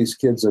all these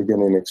kids are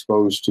getting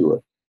exposed to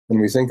it. And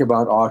we think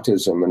about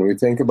autism and we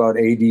think about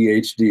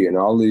ADHD and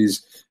all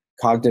these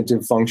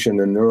cognitive function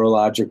and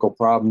neurological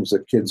problems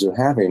that kids are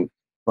having.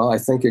 Well, I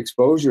think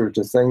exposure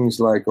to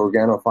things like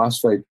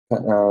organophosphate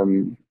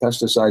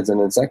pesticides and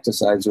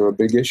insecticides are a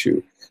big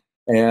issue.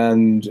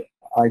 And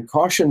I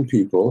caution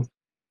people,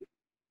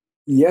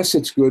 yes,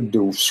 it's good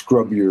to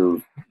scrub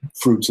your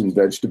fruits and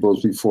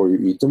vegetables before you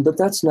eat them, but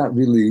that's not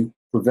really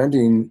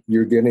preventing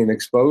you getting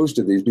exposed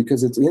to these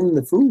because it's in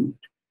the food.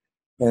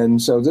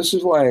 And so this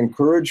is why I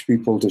encourage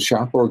people to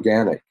shop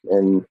organic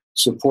and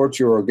support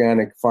your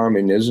organic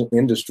farming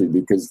industry,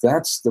 because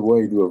that's the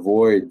way to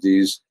avoid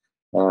these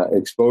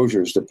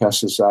exposures to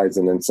pesticides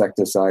and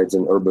insecticides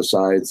and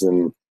herbicides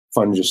and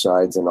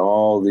fungicides and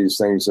all these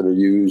things that are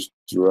used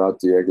throughout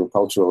the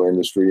agricultural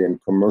industry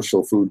and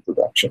commercial food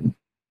production.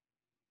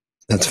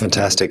 That's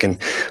fantastic.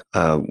 And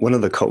one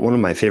of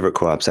my favorite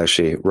co-ops,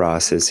 actually,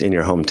 Ross, is in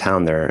your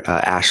hometown there,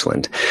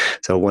 Ashland.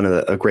 So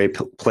a great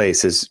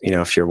place is,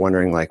 if you're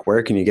wondering, like,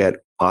 where can you get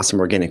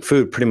awesome organic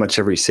food? Pretty much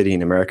every city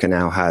in America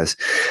now has,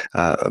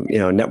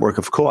 a network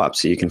of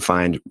co-ops, so you can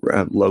find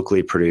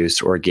locally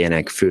produced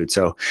organic food.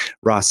 So,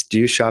 Ross, do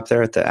you shop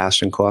there at the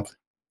Ashland Co-op?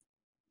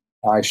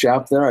 I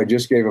shop there. I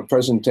just gave a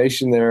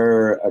presentation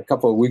there a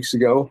couple of weeks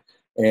ago.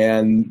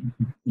 And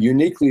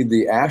uniquely,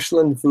 the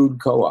Ashland Food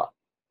Co-op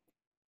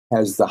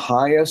has the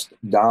highest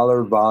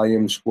dollar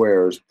volume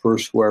squares per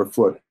square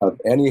foot of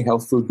any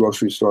health food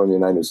grocery store in the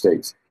United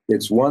States.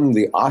 It's won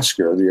the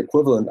Oscar, the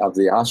equivalent of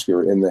the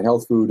Oscar in the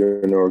health food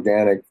and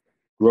organic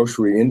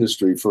grocery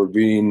industry for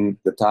being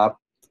the top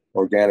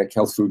organic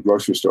health food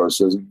grocery store.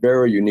 So it's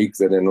very unique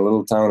that in a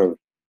little town of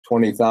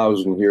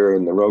 20,000 here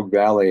in the Rogue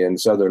Valley in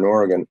Southern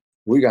Oregon,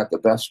 we got the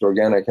best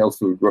organic health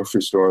food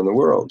grocery store in the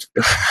world.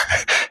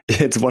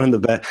 It's one of the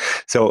best.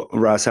 So,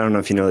 Ross, I don't know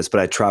if you know this, but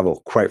I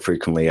travel quite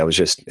frequently. I was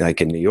just like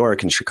in New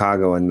York and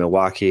Chicago and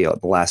Milwaukee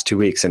the last 2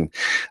 weeks, and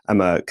I'm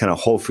a kind of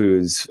Whole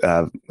Foods,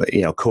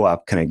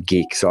 co-op kind of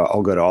geek. So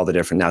I'll go to all the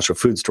different natural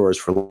food stores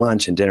for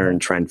lunch and dinner and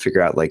try and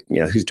figure out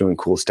who's doing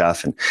cool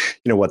stuff and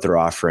what they're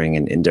offering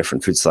in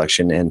different food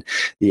selection. And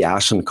the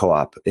Ashland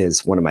Co-op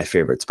is one of my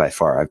favorites by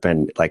far. I've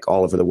been like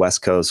all over the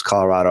West Coast,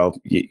 Colorado,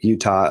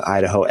 Utah,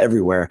 Idaho,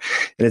 everywhere,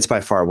 and it's by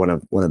far one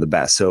of the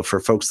best. So for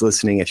folks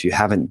listening, if you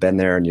haven't been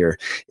there and you're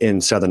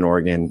in Southern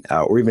Oregon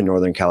or even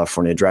Northern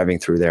California, driving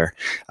through there,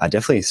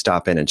 definitely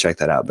stop in and check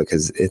that out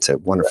because it's a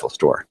wonderful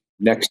store.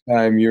 Next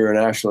time you're in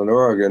Ashland,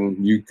 Oregon,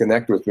 you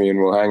connect with me and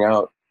we'll hang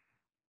out.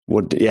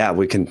 Well, yeah,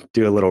 we can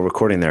do a little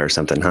recording there or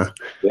something, huh?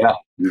 Yeah,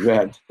 you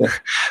bet.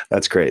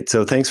 That's great.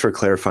 So thanks for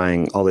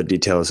clarifying all the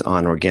details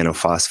on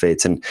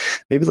organophosphates. And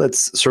maybe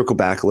let's circle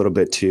back a little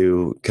bit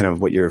to kind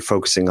of what you're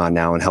focusing on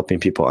now and helping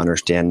people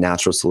understand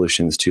natural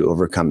solutions to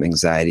overcome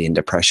anxiety and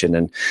depression.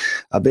 And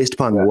based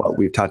upon what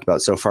we've talked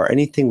about so far,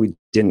 anything we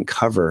didn't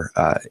cover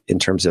in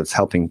terms of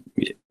helping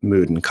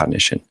mood and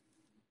cognition?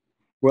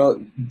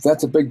 Well,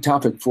 that's a big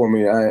topic for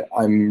me.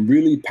 I'm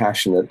really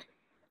passionate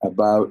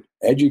about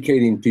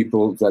educating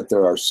people that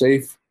there are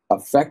safe,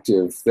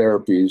 effective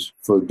therapies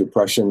for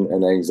depression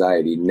and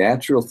anxiety,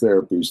 natural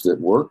therapies that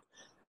work.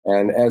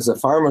 And as a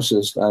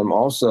pharmacist, I'm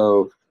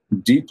also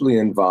deeply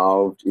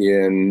involved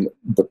in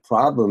the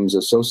problems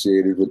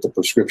associated with the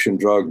prescription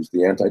drugs, the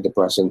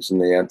antidepressants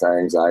and the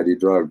anti-anxiety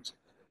drugs.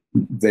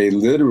 They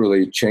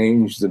literally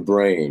change the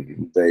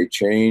brain. They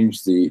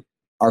change the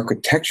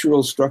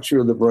architectural structure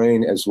of the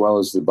brain as well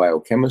as the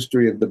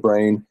biochemistry of the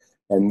brain.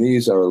 And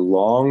these are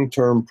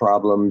long-term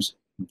problems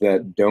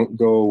that don't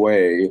go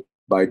away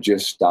by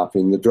just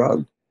stopping the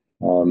drug.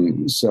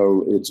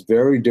 So it's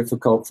very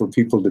difficult for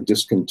people to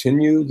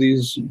discontinue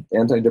these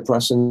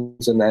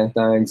antidepressants and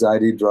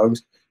anti-anxiety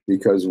drugs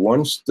because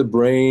once the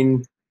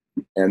brain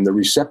and the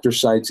receptor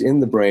sites in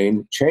the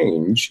brain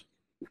change,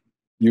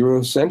 you're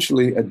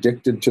essentially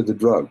addicted to the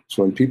drug.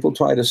 So when people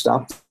try to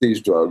stop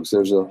these drugs,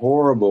 there's a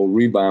horrible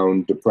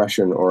rebound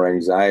depression or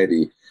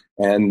anxiety,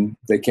 and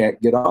they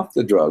can't get off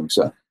the drugs.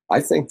 I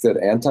think that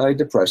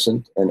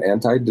antidepressant and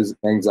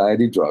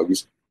anti-anxiety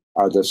drugs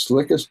are the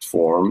slickest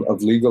form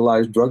of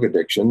legalized drug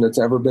addiction that's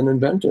ever been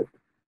invented.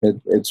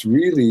 It's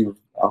really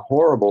a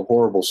horrible,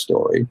 horrible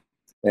story.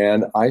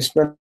 And I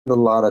spent a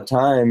lot of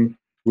time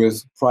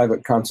with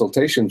private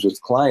consultations with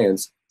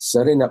clients,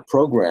 setting up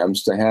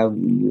programs to have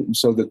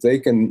so that they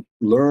can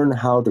learn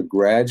how to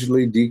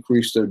gradually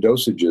decrease their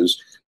dosages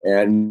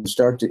and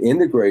start to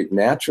integrate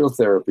natural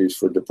therapies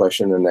for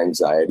depression and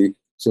anxiety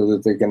so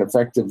that they can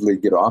effectively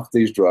get off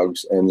these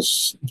drugs and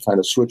kind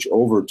of switch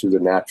over to the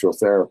natural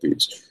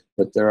therapies.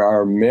 But there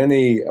are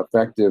many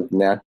effective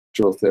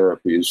natural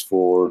therapies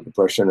for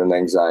depression and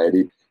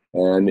anxiety.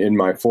 And in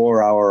my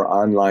 4-hour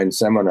online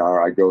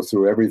seminar, I go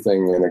through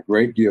everything in a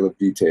great deal of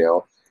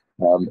detail.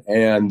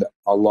 And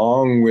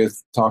along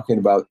with talking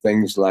about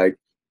things like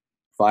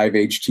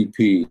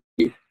 5-HTP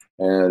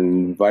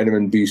and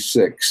vitamin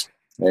B6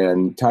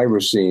 and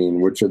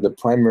tyrosine, which are the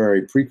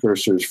primary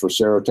precursors for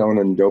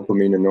serotonin,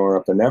 dopamine, and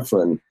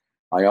norepinephrine,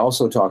 I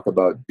also talk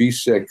about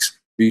B6,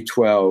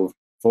 B12,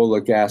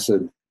 folic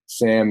acid,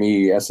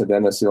 SAMe,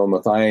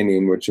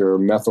 S-adenosylmethionine, which are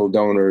methyl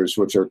donors,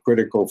 which are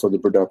critical for the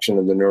production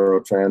of the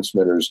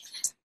neurotransmitters.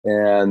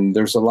 And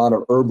there's a lot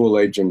of herbal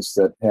agents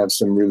that have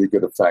some really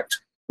good effects.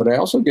 But I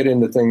also get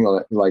into things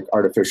like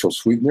artificial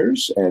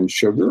sweeteners and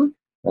sugar.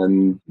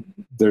 And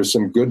there's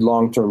some good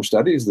long-term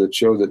studies that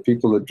show that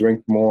people that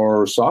drink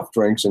more soft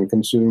drinks and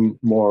consume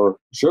more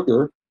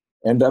sugar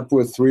end up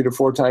with 3 to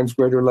 4 times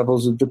greater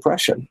levels of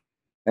depression.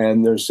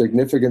 And there's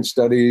significant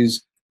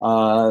studies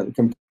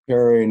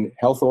comparing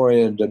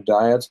health-oriented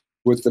diets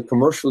with the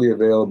commercially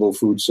available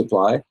food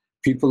supply.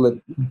 People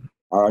that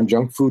are on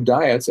junk food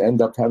diets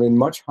end up having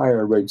much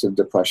higher rates of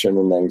depression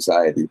and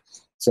anxiety.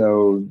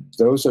 So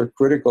those are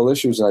critical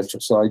issues.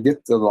 So I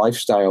get the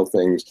lifestyle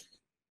things.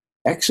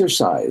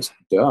 Exercise,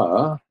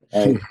 duh.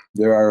 And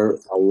there are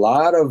a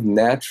lot of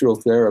natural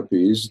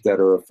therapies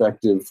that are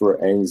effective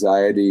for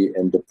anxiety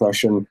and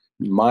depression,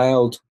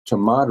 mild to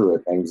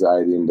moderate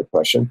anxiety and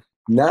depression.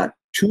 Not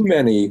too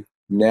many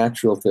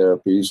natural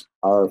therapies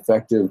are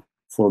effective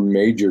for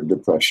major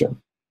depression.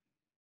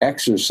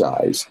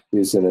 Exercise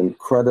is an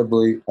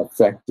incredibly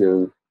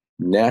effective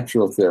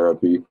natural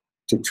therapy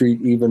to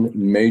treat even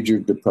major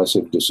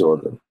depressive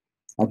disorder.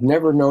 I've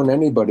never known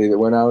anybody that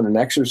went out and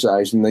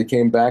exercised and they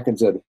came back and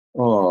said,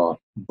 "Oh,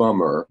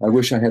 bummer. I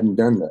wish I hadn't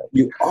done that.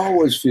 You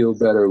always feel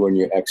better when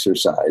you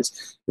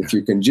exercise. If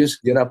you can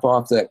just get up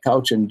off that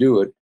couch and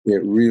do it,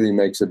 it really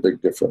makes a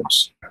big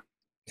difference.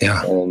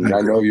 Yeah. And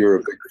I know you're a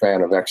big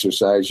fan of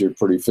exercise. You're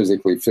pretty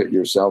physically fit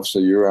yourself, so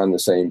you're on the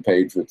same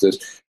page with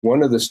this.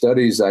 One of the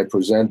studies I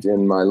present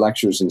in my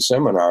lectures and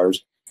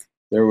seminars,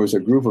 there was a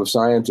group of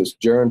scientists,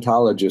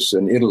 gerontologists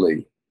in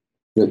Italy,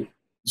 that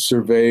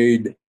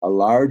surveyed a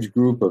large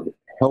group of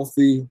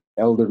healthy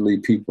elderly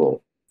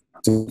people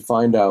to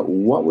find out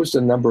what was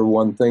the number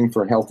one thing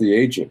for healthy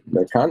aging.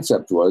 The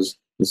concept was,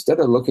 instead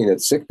of looking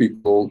at sick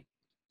people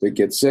that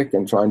get sick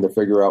and trying to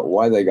figure out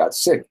why they got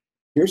sick,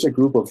 here's a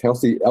group of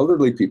healthy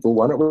elderly people.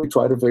 Why don't we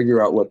try to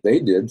figure out what they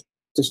did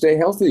to stay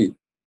healthy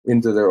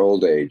into their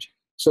old age?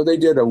 So they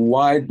did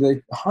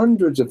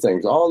hundreds of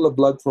things, all the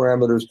blood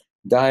parameters,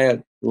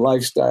 diet,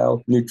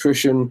 lifestyle,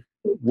 nutrition,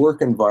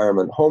 work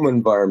environment, home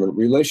environment,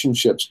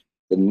 relationships.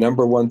 The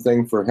number one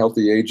thing for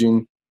healthy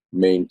aging,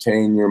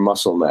 maintain your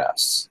muscle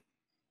mass.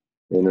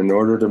 And in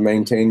order to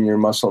maintain your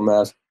muscle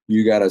mass,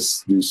 you got to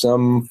do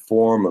some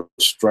form of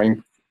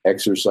strength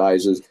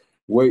exercises,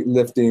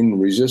 weightlifting,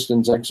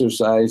 resistance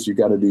exercise. You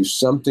got to do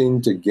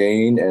something to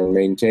gain and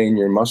maintain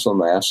your muscle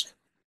mass,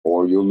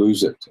 or you'll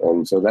lose it.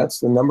 And so that's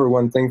the number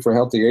one thing for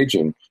healthy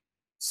aging.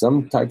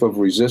 Some type of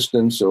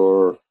resistance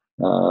or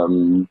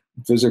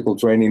physical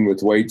training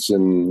with weights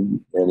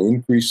and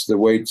increase the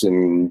weights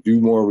and do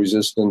more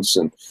resistance.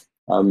 And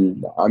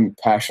I'm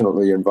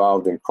passionately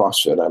involved in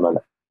CrossFit. I'm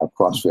a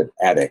CrossFit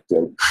addict,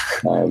 and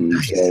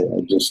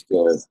I just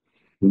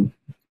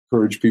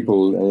encourage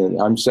people.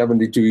 And I'm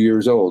 72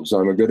 years old, so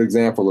I'm a good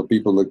example of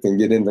people that can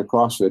get into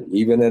CrossFit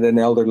even at an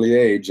elderly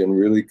age and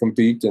really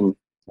compete and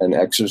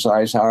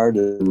exercise hard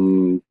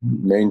and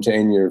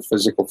maintain your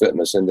physical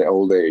fitness into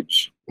old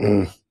age.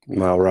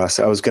 Well, Ross,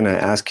 I was going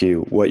to ask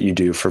you what you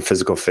do for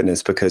physical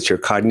fitness, because your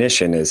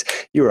cognition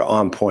you are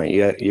on point.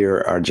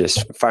 You are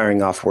just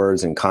firing off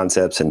words and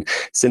concepts and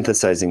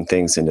synthesizing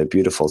things into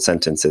beautiful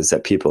sentences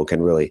that people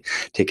can really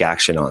take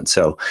action on.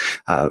 So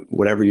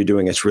whatever you're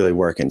doing, it's really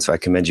working. So I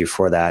commend you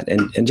for that.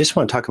 And just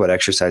want to talk about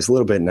exercise a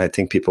little bit. And I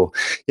think people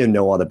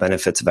know all the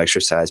benefits of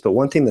exercise. But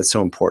one thing that's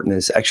so important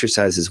is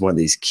exercise is one of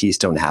these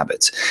keystone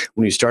habits.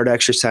 When you start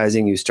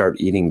exercising, you start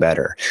eating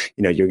better.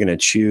 You're going to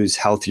choose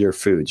healthier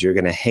foods. You're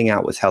going to hang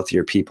out with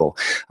healthier people.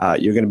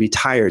 You're going to be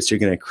tired, so you're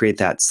going to create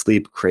that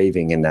sleep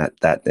craving and that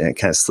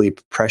kind of sleep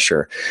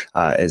pressure,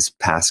 as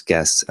past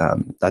guests,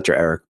 Dr.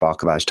 Eric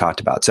Balkovich talked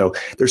about. So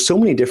there's so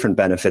many different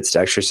benefits to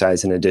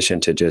exercise in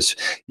addition to just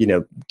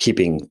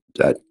keeping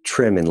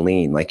trim and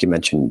lean, like you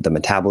mentioned, the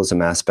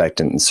metabolism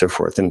aspect and so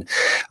forth. And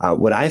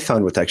what I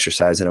found with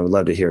exercise, and I would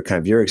love to hear kind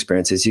of your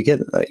experiences, you get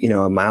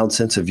a mild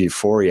sense of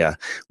euphoria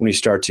when you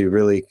start to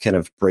really kind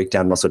of break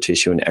down muscle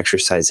tissue and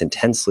exercise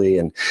intensely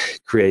and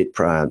create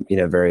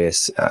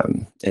various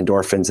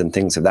endorphins and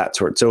things of that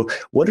sort. So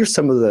what are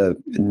some of the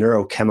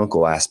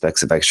neurochemical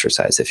aspects of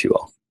exercise, if you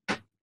will?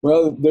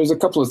 Well, there's a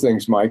couple of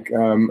things, Mike.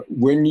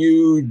 When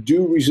you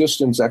do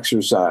resistance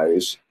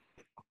exercise,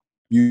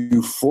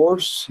 you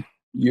force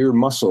your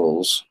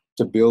muscles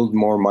to build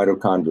more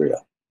mitochondria.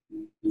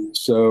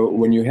 So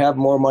when you have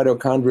more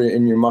mitochondria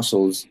in your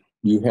muscles,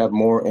 you have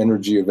more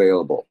energy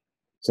available.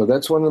 So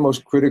that's one of the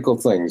most critical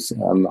things.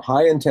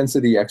 High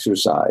intensity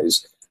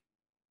exercise.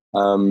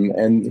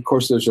 And of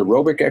course, there's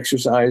aerobic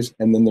exercise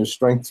and then there's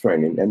strength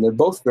training, and they're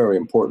both very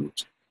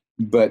important.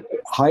 But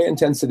high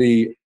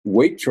intensity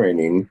weight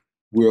training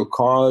will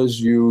cause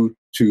you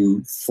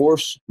to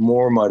force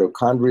more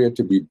mitochondria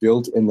to be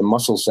built in the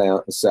muscle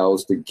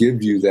cells to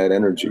give you that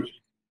energy.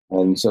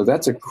 And so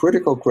that's a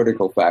critical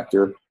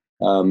factor.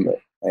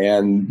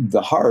 And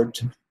the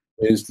heart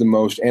is the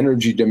most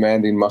energy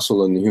demanding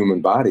muscle in the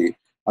human body.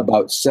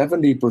 About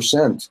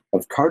 70%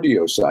 of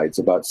cardiocytes,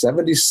 about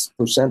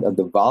 70% of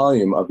the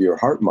volume of your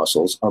heart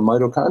muscles are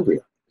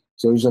mitochondria.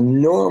 So there's an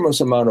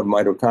enormous amount of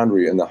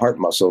mitochondria in the heart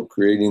muscle,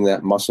 creating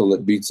that muscle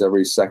that beats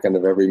every second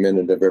of every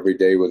minute of every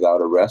day without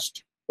a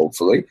rest,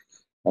 hopefully.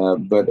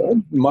 But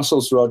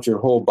muscles throughout your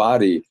whole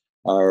body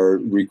are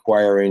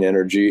requiring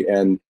energy.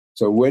 And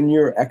so when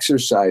you're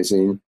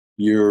exercising,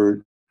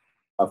 you're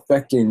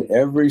affecting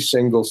every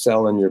single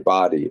cell in your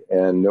body.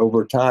 And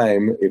over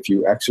time, if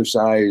you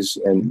exercise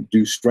and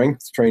do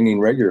strength training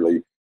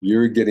regularly,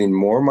 you're getting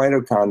more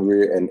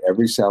mitochondria in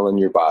every cell in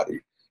your body.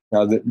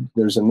 Now,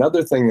 there's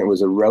another thing that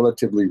was a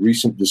relatively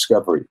recent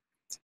discovery.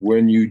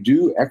 When you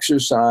do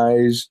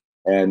exercise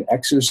and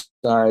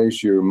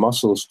exercise your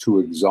muscles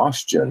to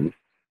exhaustion,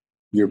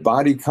 your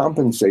body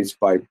compensates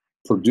by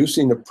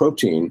producing a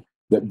protein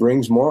that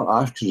brings more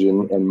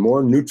oxygen and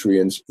more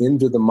nutrients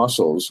into the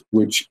muscles,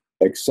 which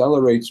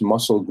accelerates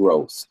muscle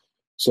growth.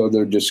 So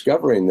they're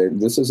discovering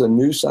that this is a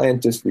new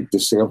scientific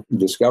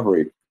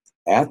discovery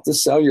at the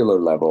cellular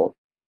level.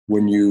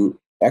 When you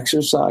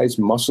exercise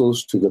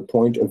muscles to the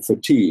point of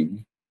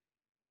fatigue,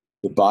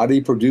 the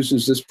body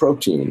produces this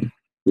protein,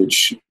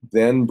 which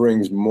then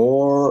brings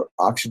more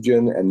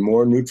oxygen and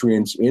more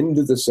nutrients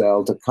into the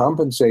cell to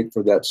compensate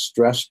for that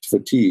stressed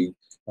fatigue,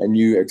 and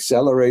you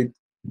accelerate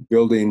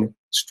building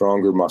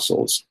stronger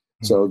muscles.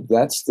 So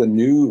that's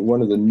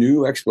one of the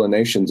new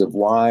explanations of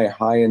why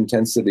high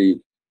intensity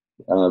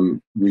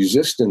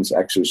resistance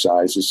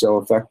exercise is so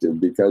effective,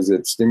 because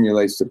it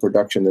stimulates the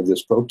production of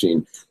this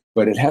protein,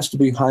 but it has to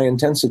be high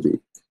intensity.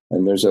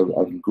 And there's a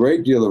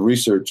great deal of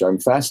research. I'm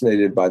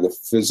fascinated by the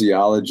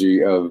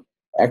physiology of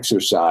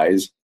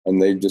exercise,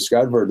 and they've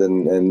discovered,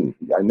 and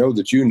I know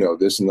that you know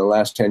this, in the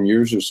last 10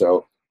 years or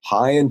so,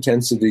 high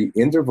intensity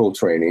interval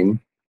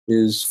training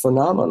is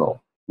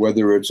phenomenal.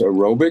 Whether it's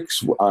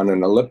aerobics on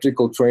an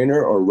elliptical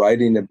trainer or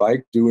riding a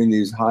bike, doing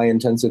these high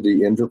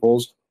intensity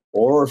intervals,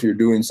 or if you're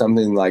doing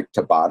something like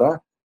Tabata,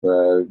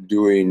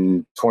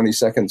 doing 20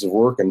 seconds of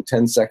work and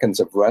 10 seconds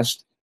of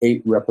rest,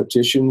 8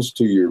 repetitions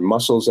till your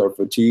muscles are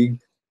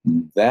fatigued,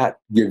 that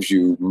gives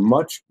you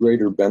much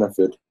greater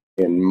benefit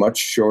in much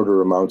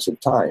shorter amounts of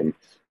time.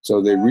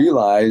 So they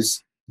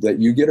realize that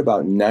you get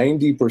about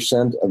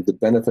 90% of the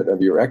benefit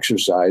of your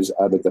exercise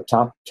out of the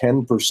top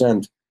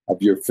 10%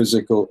 of your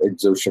physical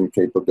exertion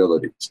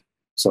capabilities.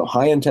 So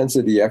high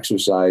intensity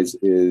exercise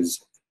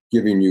is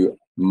giving you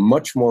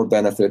much more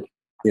benefit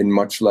in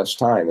much less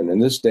time. And in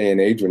this day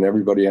and age, when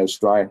everybody has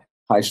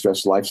high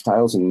stress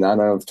lifestyles and not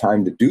enough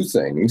time to do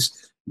things,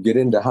 get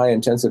into high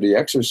intensity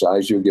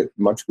exercise, you'll get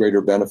much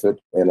greater benefit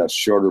in a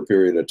shorter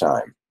period of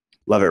time.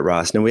 Love it,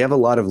 Ross. Now, we have a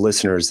lot of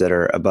listeners that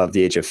are above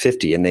the age of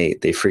 50, and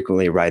they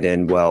frequently write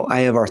in, well,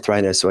 I have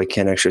arthritis, so I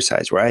can't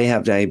exercise, or I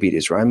have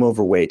diabetes, or I'm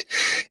overweight.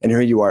 And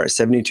here you are,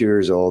 72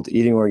 years old,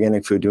 eating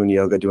organic food, doing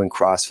yoga, doing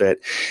CrossFit,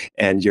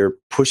 and you're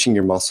pushing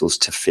your muscles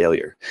to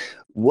failure.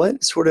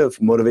 What sort of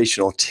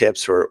motivational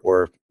tips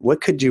or what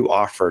could you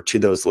offer to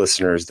those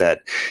listeners that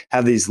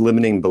have these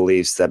limiting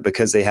beliefs that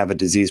because they have a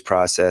disease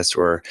process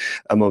or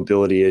a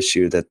mobility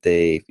issue that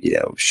they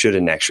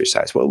shouldn't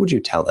exercise? What would you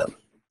tell them?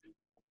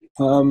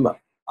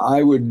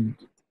 I would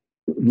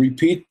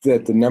repeat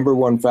that the number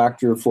one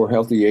factor for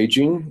healthy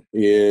aging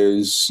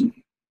is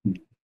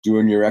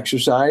doing your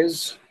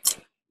exercise,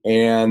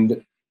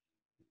 and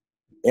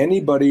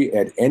anybody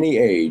at any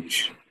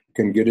age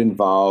can get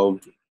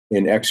involved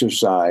in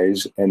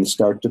exercise and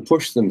start to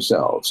push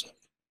themselves.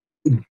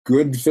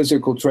 Good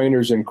physical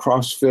trainers in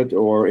CrossFit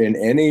or in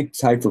any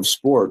type of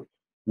sport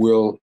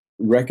will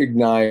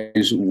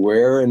recognize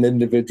where an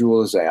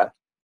individual is at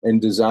and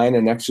design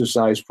an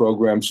exercise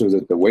program so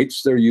that the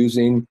weights they're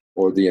using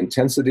or the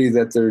intensity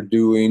that they're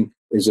doing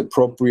is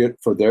appropriate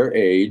for their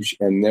age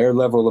and their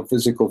level of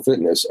physical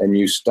fitness. And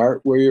you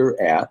start where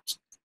you're at,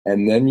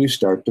 and then you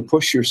start to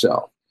push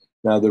yourself.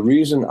 Now, the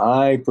reason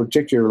I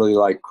particularly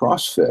like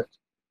CrossFit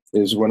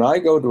is when I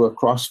go to a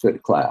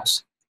CrossFit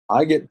class,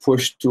 I get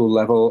pushed to a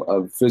level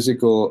of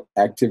physical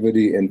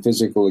activity and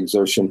physical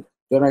exertion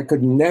that I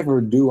could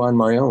never do on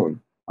my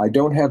own. I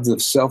don't have the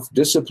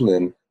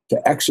self-discipline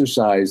to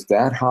exercise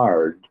that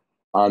hard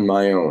on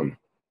my own.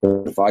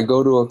 If I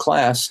go to a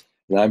class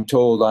and I'm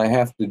told I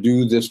have to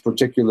do this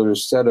particular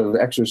set of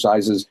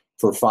exercises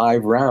for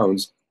 5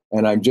 rounds,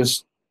 and I'm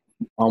just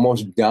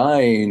almost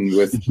dying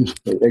with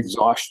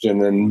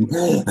exhaustion,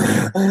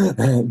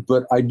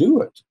 but I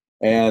do it.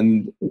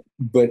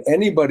 But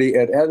anybody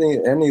at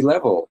any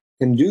level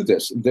can do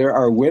this. There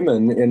are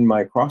women in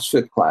my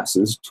CrossFit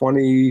classes,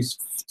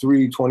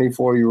 23,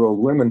 24-year-old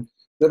women,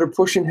 that are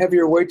pushing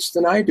heavier weights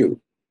than I do.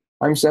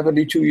 I'm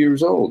 72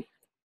 years old,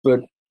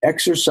 but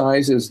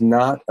exercise is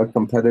not a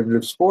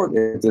competitive sport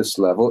at this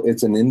level.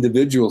 It's an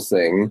individual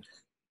thing.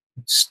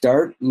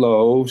 Start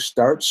low,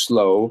 start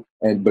slow,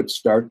 but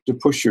start to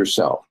push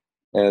yourself.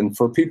 And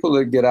for people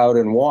that get out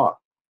and walk,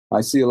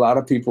 I see a lot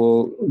of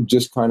people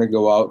just kind of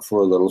go out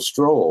for a little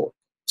stroll.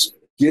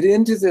 Get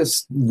into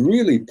this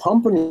really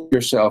pumping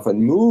yourself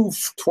and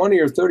move 20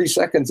 or 30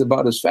 seconds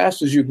about as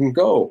fast as you can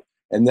go,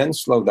 and then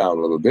slow down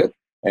a little bit.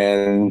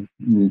 And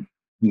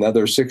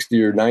another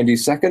 60 or 90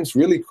 seconds,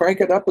 really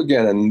crank it up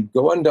again and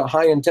go into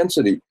high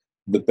intensity.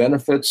 The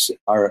benefits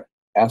are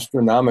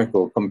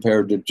astronomical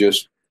compared to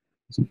just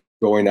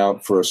going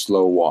out for a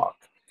slow walk.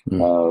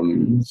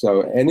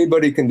 So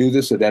anybody can do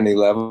this at any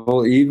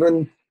level,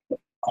 even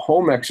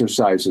home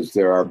exercises.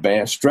 There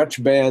are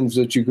stretch bands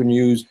that you can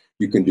use.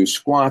 You can do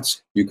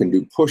squats. You can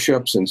do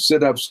push-ups and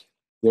sit-ups.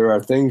 There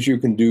are things you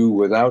can do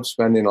without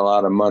spending a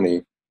lot of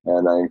money.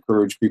 And I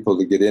encourage people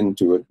to get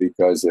into it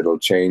because it'll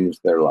change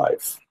their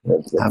life.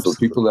 For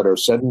people that are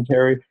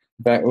sedentary,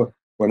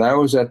 when I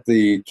was at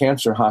the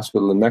cancer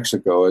hospital in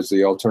Mexico as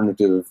the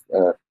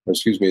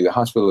the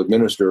hospital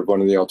administrator of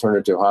one of the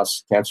alternative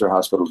cancer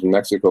hospitals in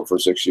Mexico for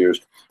 6 years,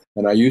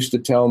 and I used to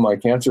tell my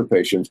cancer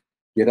patients,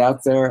 get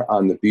out there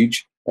on the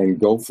beach and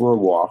go for a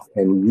walk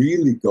and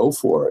really go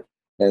for it.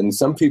 And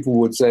some people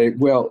would say,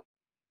 well,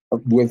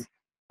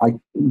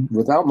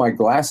 without my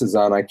glasses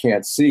on, I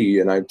can't see.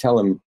 And I tell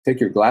them, take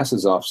your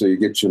glasses off so you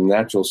get your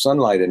natural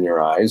sunlight in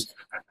your eyes.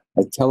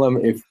 I tell them,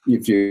 if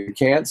you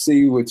can't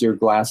see with your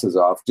glasses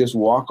off, just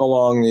walk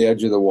along the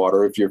edge of the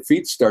water. If your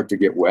feet start to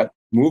get wet,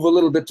 move a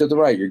little bit to the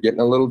right. You're getting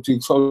a little too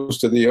close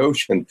to the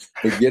ocean.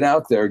 But get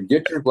out there,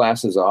 get your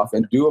glasses off,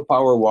 and do a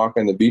power walk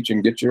on the beach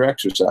and get your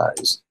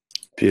exercise.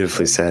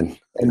 Beautifully said.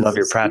 I love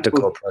your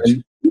practical approach.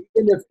 Even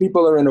if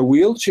people are in a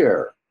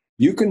wheelchair,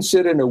 You can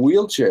sit in a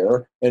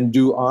wheelchair and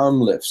do arm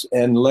lifts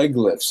and leg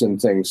lifts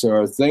and things. There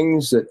are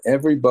things that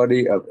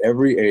everybody of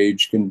every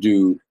age can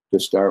do to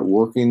start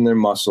working their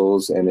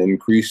muscles and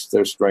increase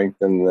their strength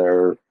and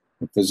their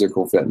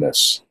physical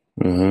fitness.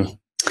 Mm-hmm. Love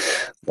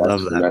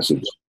That's the that.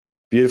 message.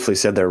 Beautifully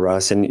said there,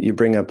 Ross. And you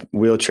bring up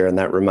wheelchair, and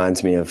that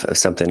reminds me of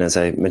something. As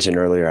I mentioned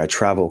earlier, I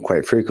travel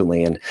quite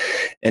frequently, and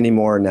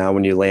anymore now,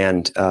 when you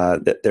land,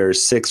 that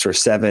there's 6 or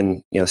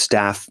 7,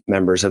 staff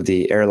members of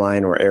the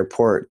airline or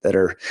airport that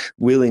are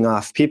wheeling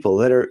off people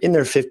that are in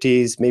their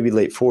 50s, maybe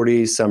late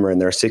 40s. Some are in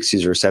their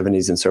 60s or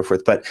 70s, and so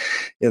forth. But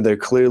they're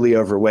clearly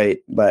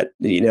overweight. But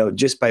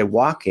just by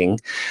walking,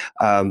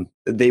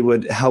 they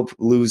would help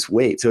lose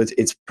weight. So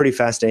it's pretty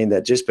fascinating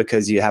that just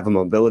because you have a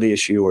mobility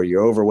issue or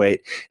you're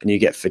overweight and you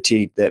get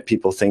fatigued, that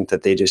people think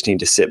that they just need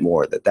to sit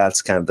more,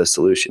 that's kind of the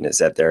solution, is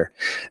that they're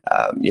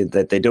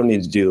that they don't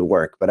need to do the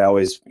work. But I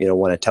always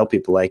want to tell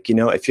people, like,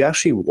 if you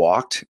actually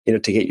walked to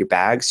get your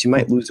bags, you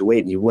might lose the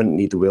weight and you wouldn't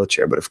need the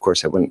wheelchair. But of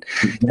course I wouldn't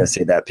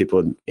say that.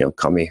 People would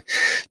call me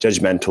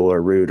judgmental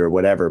or rude or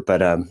whatever.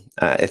 But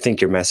I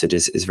think your message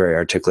is very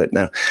articulate.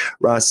 Now,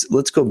 Ross,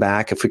 let's go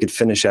back. If we could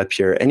finish up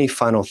here, any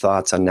final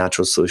thoughts on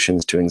natural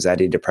solutions to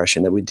anxiety,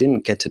 depression that we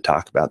didn't get to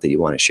talk about that you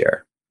want to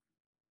share?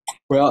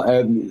 Well,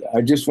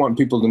 I just want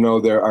people to know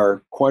there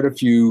are quite a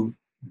few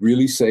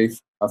really safe,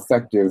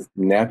 effective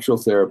natural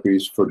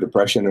therapies for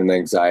depression and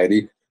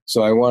anxiety.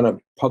 So I want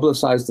to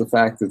publicize the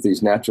fact that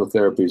these natural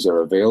therapies are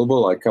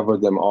available. I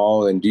covered them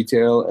all in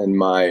detail in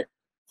my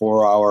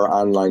 4-hour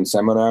online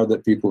seminar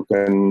that people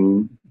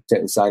can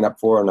sign up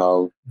for, and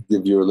I'll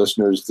give your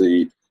listeners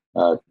the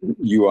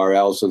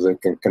URL so they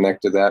can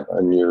connect to that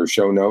in your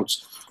show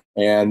notes.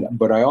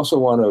 But I also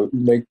want to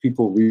make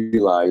people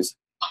realize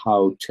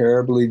how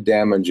terribly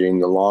damaging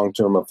the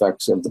long-term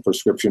effects of the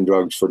prescription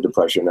drugs for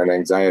depression and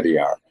anxiety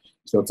are.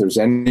 So if there's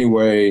any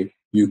way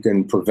you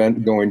can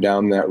prevent going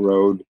down that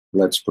road,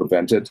 let's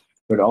prevent it.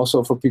 But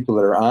also for people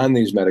that are on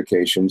these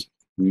medications,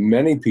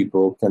 many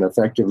people can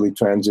effectively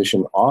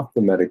transition off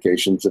the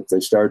medications if they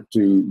start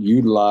to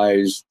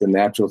utilize the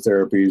natural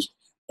therapies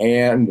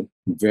and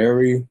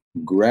very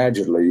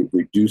gradually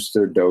reduce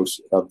their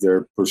dose of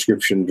their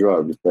prescription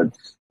drugs. But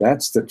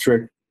that's the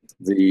trick.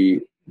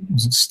 The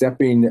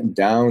stepping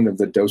down of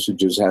the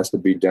dosages has to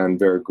be done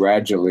very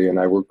gradually. And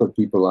I work with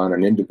people on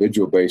an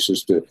individual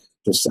basis to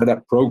set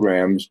up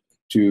programs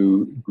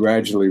to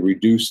gradually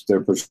reduce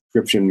their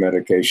prescription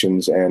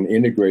medications and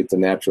integrate the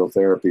natural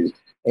therapies.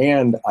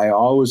 And I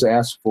always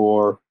ask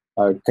for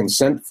a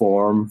consent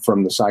form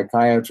from the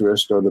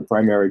psychiatrist or the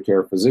primary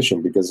care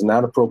physician, because it's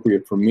not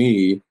appropriate for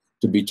me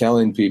to be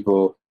telling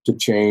people to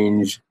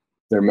change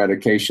their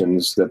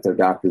medications that their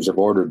doctors have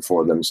ordered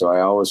for them. So I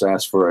always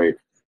ask for a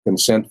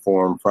consent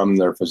form from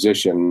their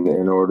physician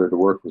in order to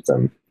work with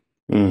them.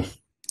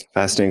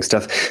 Fascinating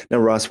stuff. Now,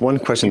 Ross, one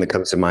question that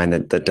comes to mind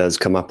that does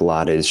come up a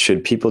lot is,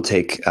 should people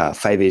take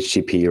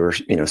 5-HTP or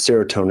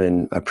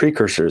serotonin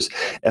precursors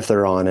if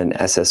they're on an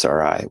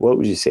SSRI? What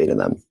would you say to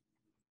them?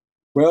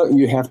 Well,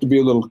 you have to be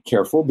a little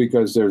careful,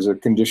 because there's a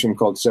condition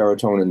called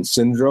serotonin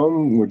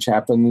syndrome, which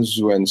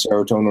happens when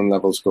serotonin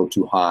levels go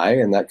too high,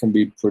 and that can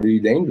be pretty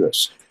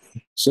dangerous.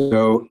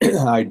 So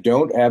I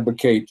don't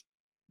advocate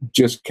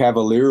just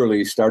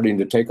cavalierly starting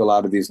to take a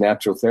lot of these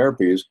natural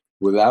therapies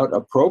without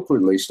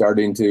appropriately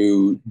starting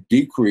to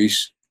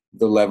decrease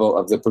the level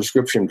of the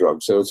prescription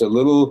drug. So it's a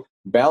little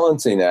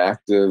balancing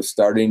act of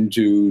starting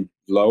to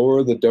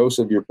lower the dose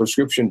of your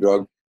prescription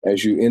drug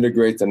as you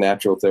integrate the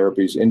natural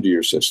therapies into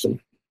your system.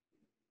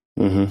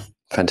 Mm-hmm.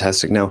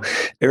 Fantastic. Now,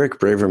 Eric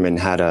Braverman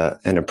had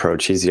an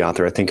approach. He's the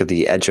author, I think, of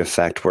The Edge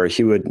Effect, where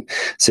he would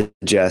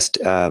suggest,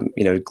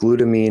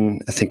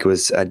 glutamine, I think it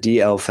was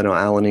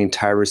D-L-phenylalanine,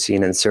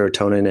 tyrosine, and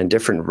serotonin in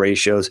different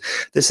ratios.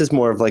 This is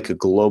more of like a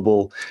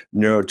global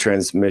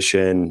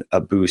neurotransmission,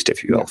 a boost,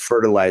 if you will,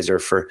 fertilizer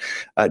for.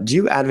 Do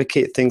you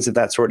advocate things of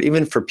that sort,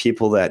 even for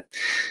people that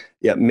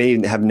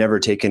may have never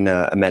taken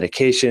a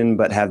medication,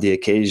 but have the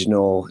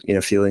occasional,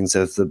 feelings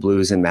of the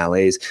blues and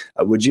malaise?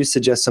 Would you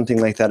suggest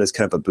something like that as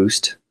kind of a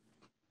boost?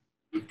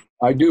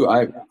 I do.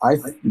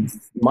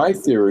 My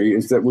theory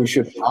is that we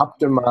should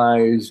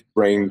optimize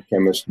brain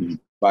chemistry,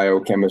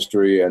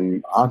 biochemistry,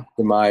 and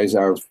optimize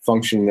our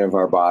functioning of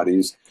our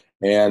bodies.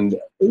 And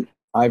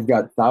I've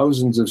got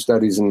thousands of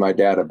studies in my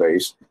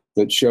database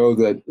that show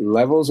that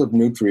levels of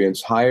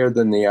nutrients higher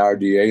than the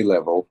RDA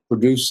level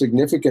produce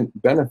significant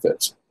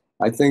benefits.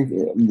 I think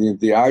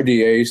the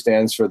RDA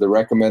stands for the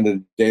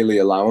recommended daily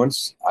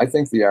allowance. I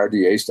think the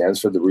RDA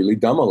stands for the really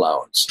dumb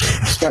allowance.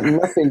 It's got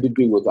nothing to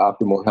do with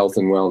optimal health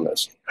and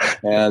wellness.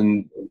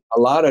 And a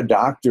lot of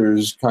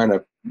doctors kind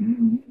of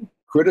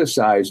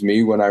criticize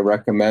me when I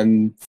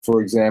recommend,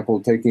 for example,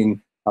 taking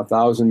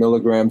 1,000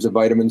 milligrams of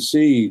vitamin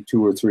C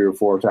 2 or 3 or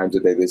 4 times a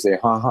day. They say,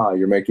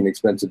 you're making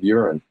expensive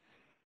urine.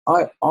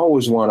 I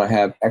always want to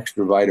have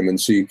extra vitamin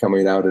C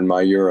coming out in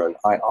my urine.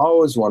 I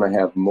always want to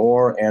have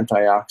more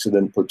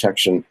antioxidant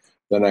protection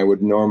than I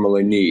would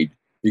normally need,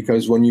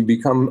 because when you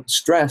become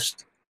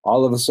stressed,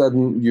 all of a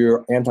sudden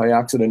your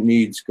antioxidant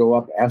needs go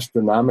up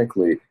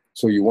astronomically.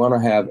 So you want to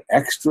have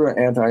extra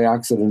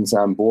antioxidants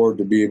on board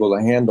to be able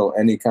to handle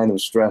any kind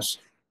of stress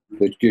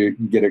that you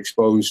get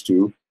exposed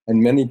to.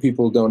 And many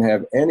people don't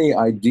have any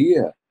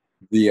idea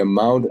the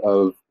amount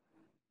of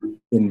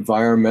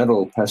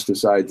environmental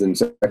pesticides,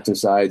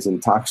 insecticides,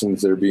 and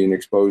toxins they're being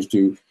exposed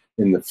to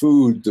in the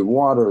food, the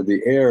water,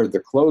 the air, the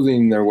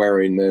clothing they're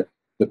wearing, the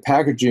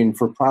packaging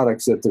for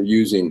products that they're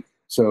using.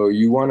 So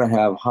you want to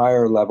have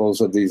higher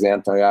levels of these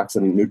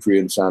antioxidant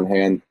nutrients on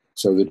hand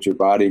so that your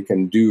body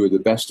can do the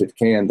best it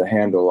can to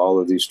handle all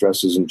of these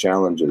stresses and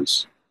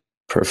challenges.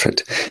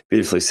 Perfect.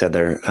 Beautifully said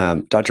there.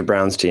 Dr.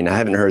 Brownstein, I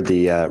haven't heard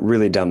the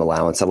Really Dumb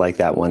Allowance. I like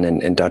that one.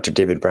 And Dr.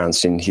 David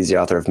Brownstein, he's the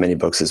author of many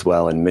books as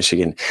well in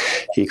Michigan.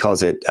 He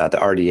calls it the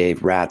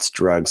RDA, Rats,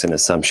 Drugs, and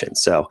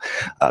Assumptions. So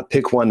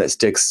pick one that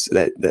sticks,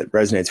 that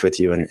resonates with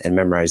you and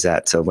memorize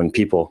that. So when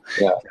people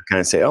kind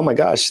of say, oh my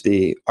gosh,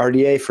 the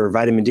RDA for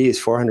vitamin D is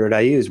 400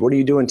 IUs. What are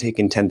you doing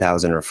taking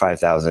 10,000 or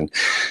 5,000?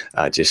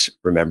 Just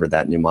remember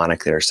that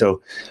mnemonic there.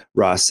 So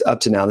Ross, up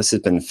to now, this has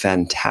been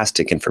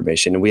fantastic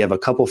information. And we have a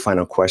couple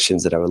final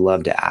questions that I would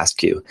love to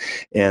ask you.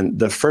 And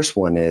the first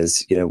one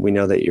is, we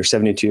know that you're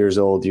 72 years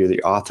old. You're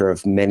the author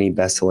of many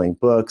best-selling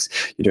books.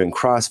 You're doing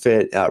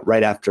CrossFit.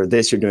 Right after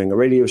this, you're doing a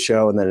radio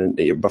show. And then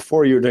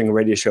before you were doing a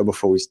radio show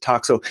before we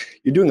talk. So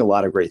you're doing a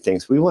lot of great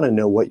things. We want to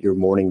know what your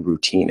morning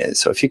routine is.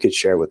 So if you could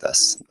share with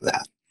us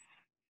that.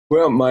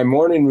 Well, my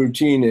morning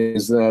routine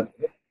is that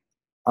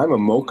I'm a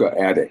mocha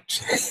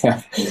addict.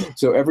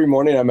 So every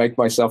morning I make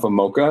myself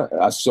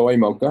a soy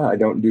mocha. I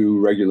don't do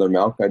regular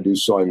milk. I do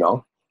soy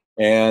milk.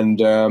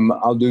 And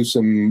I'll do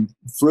some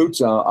fruits.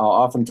 I'll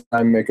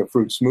oftentimes make a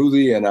fruit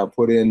smoothie, and I'll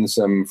put in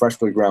some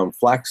freshly ground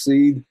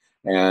flaxseed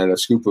and a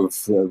scoop of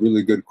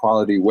really good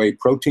quality whey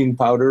protein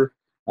powder.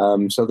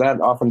 So that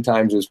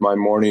oftentimes is my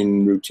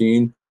morning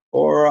routine.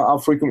 Or I'll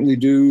frequently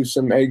do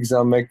some eggs.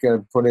 I'll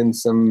put in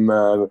some,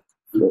 I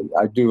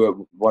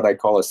do what I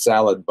call a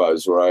salad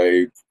buzz, where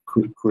I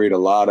create a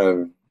lot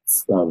of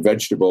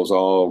vegetables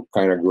all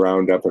kind of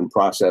ground up and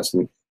processed.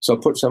 And so I'll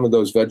put some of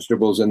those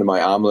vegetables into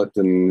my omelet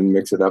and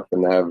mix it up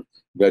and have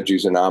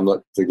veggies and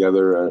omelet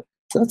together.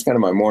 So that's kind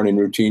of my morning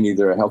routine,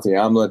 either a healthy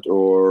omelet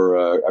or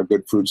a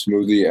good fruit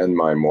smoothie and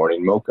my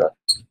morning mocha.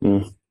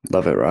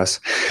 Love it,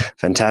 Ross.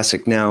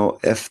 Fantastic. Now,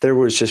 if there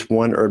was just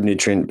one herb,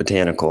 nutrient,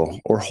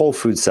 botanical, or whole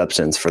food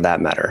substance for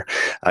that matter,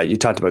 you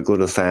talked about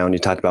glutathione, you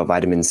talked about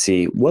vitamin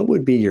C, what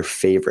would be your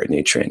favorite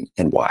nutrient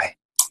and why?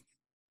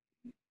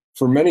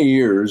 For many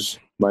years,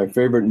 my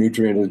favorite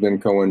nutrient has been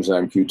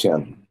coenzyme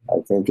Q10. I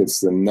think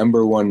it's the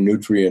number one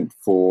nutrient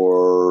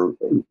for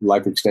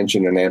life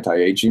extension and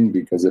anti-aging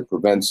because it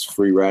prevents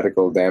free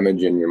radical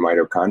damage in your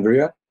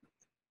mitochondria.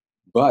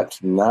 But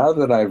now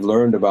that I've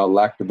learned about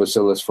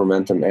Lactobacillus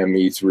fermentum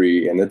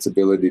ME3 and its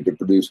ability to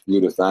produce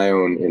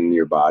glutathione in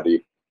your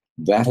body,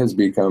 that has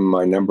become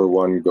my number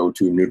one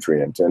go-to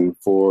nutrient. And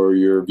for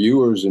your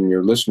viewers and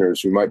your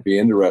listeners who might be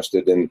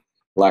interested in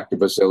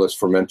Lactobacillus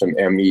fermentum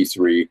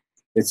ME3,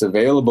 it's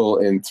available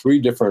in 3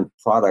 different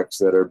products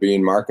that are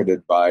being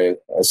marketed by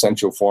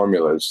Essential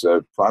Formulas.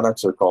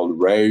 Products are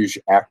called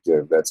Reg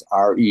Active. That's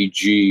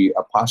REG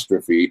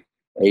apostrophe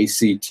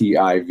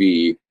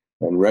ACTIV.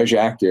 And Reg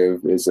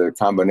Active is a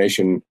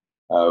combination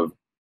of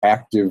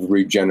active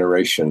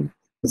regeneration.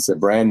 It's a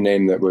brand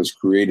name that was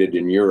created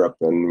in Europe,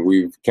 and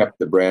we've kept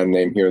the brand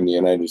name here in the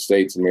United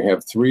States. And we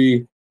have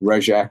 3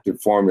 Reg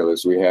Active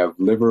formulas. We have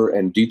liver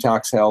and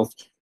detox health,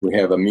 we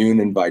have immune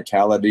and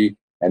vitality,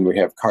 and we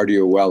have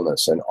cardio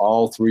wellness. And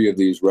all 3 of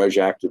these Reg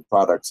Active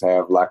products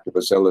have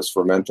Lactobacillus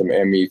fermentum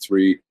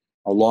ME3,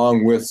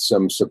 along with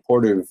some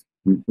supportive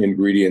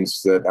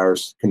ingredients that are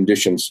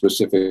condition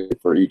specific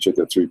for each of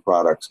the 3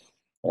 products.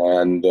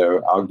 And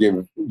I'll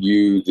give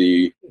you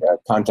the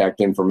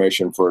contact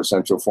information for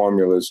Essential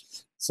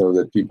Formulas so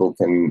that people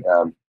can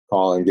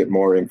call and get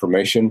more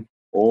information,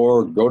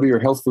 or go to your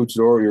health food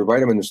store or your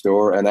vitamin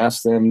store and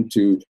ask them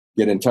to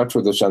get in touch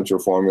with Essential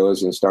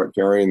Formulas and start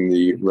carrying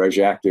the Reg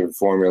Active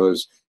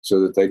formulas so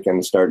that they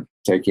can start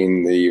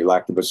taking the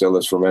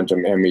Lactobacillus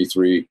fermentum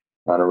ME3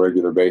 on a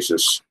regular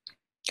basis.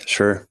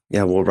 Sure.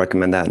 Yeah, we'll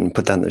recommend that and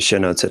put that in the show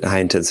notes at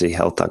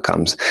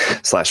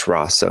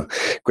highintensityhealth.com/Ross. So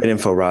great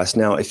info, Ross.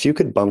 Now, if you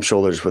could bump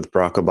shoulders with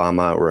Barack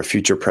Obama or a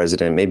future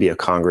president, maybe a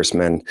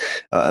congressman,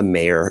 a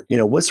mayor,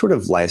 what sort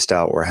of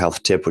lifestyle or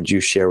health tip would you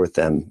share with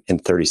them in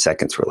 30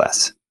 seconds or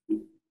less?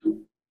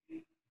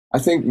 I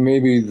think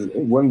maybe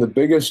one of the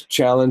biggest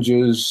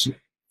challenges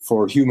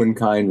for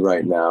humankind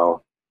right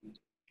now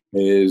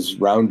is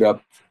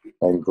Roundup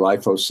and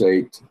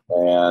glyphosate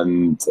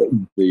and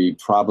the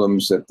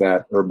problems that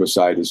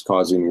herbicide is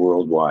causing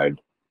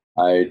worldwide.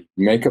 I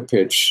make a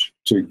pitch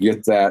to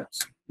get that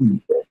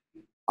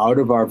out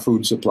of our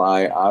food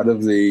supply, out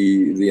of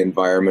the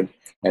environment,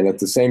 and at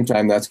the same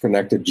time that's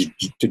connected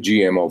to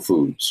GMO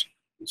foods.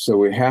 So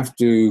we have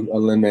to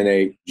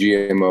eliminate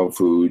GMO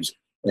foods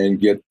and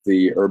get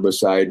the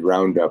herbicide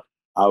Roundup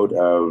out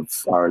of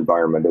our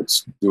environment.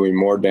 It's doing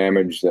more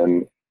damage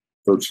than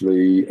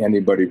virtually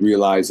anybody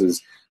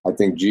realizes. I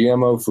think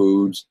GMO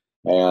foods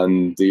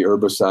and the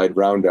herbicide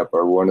Roundup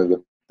are one of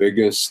the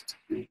biggest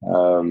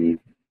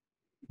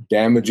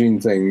damaging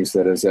things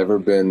that has ever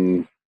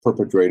been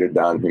perpetrated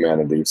on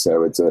humanity.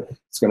 So it's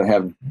going to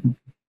have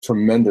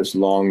tremendous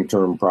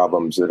long-term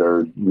problems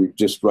that we've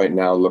just right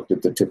now looked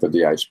at the tip of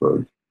the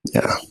iceberg.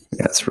 Yeah,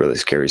 it's really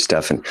scary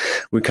stuff. And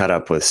we caught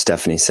up with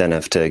Stephanie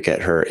Seneff to get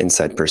her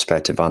inside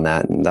perspective on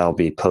that. And that'll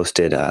be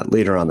posted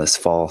later on this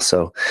fall.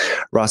 So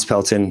Ross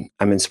Pelton,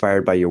 I'm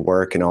inspired by your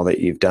work and all that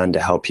you've done to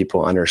help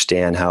people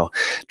understand how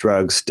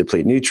drugs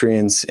deplete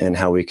nutrients and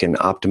how we can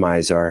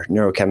optimize our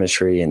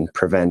neurochemistry and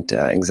prevent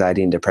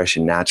anxiety and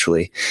depression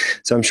naturally.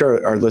 So I'm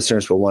sure our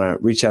listeners will want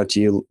to reach out to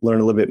you,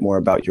 learn a little bit more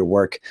about your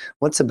work.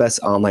 What's the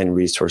best online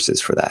resources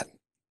for that?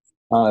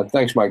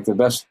 Thanks, Mike. The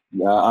best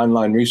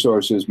online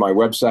resource is my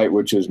website,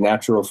 which is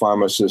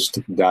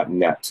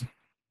naturalpharmacist.net.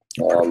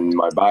 And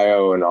my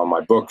bio and all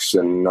my books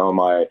and all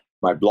my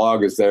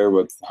blog is there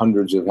with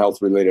hundreds of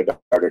health-related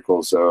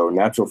articles. So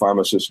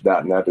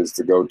naturalpharmacist.net is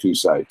the go-to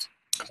site.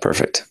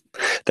 Perfect.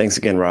 Thanks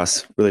again,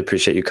 Ross. Really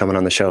appreciate you coming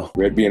on the show.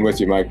 Great being with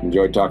you, Mike.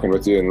 Enjoyed talking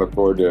with you and look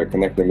forward to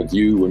connecting with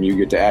you when you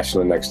get to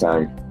Ashland next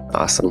time.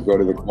 Awesome. We'll go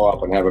to the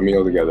co-op and have a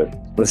meal together.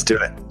 Let's do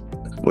it.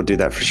 We'll do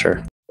that for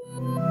sure.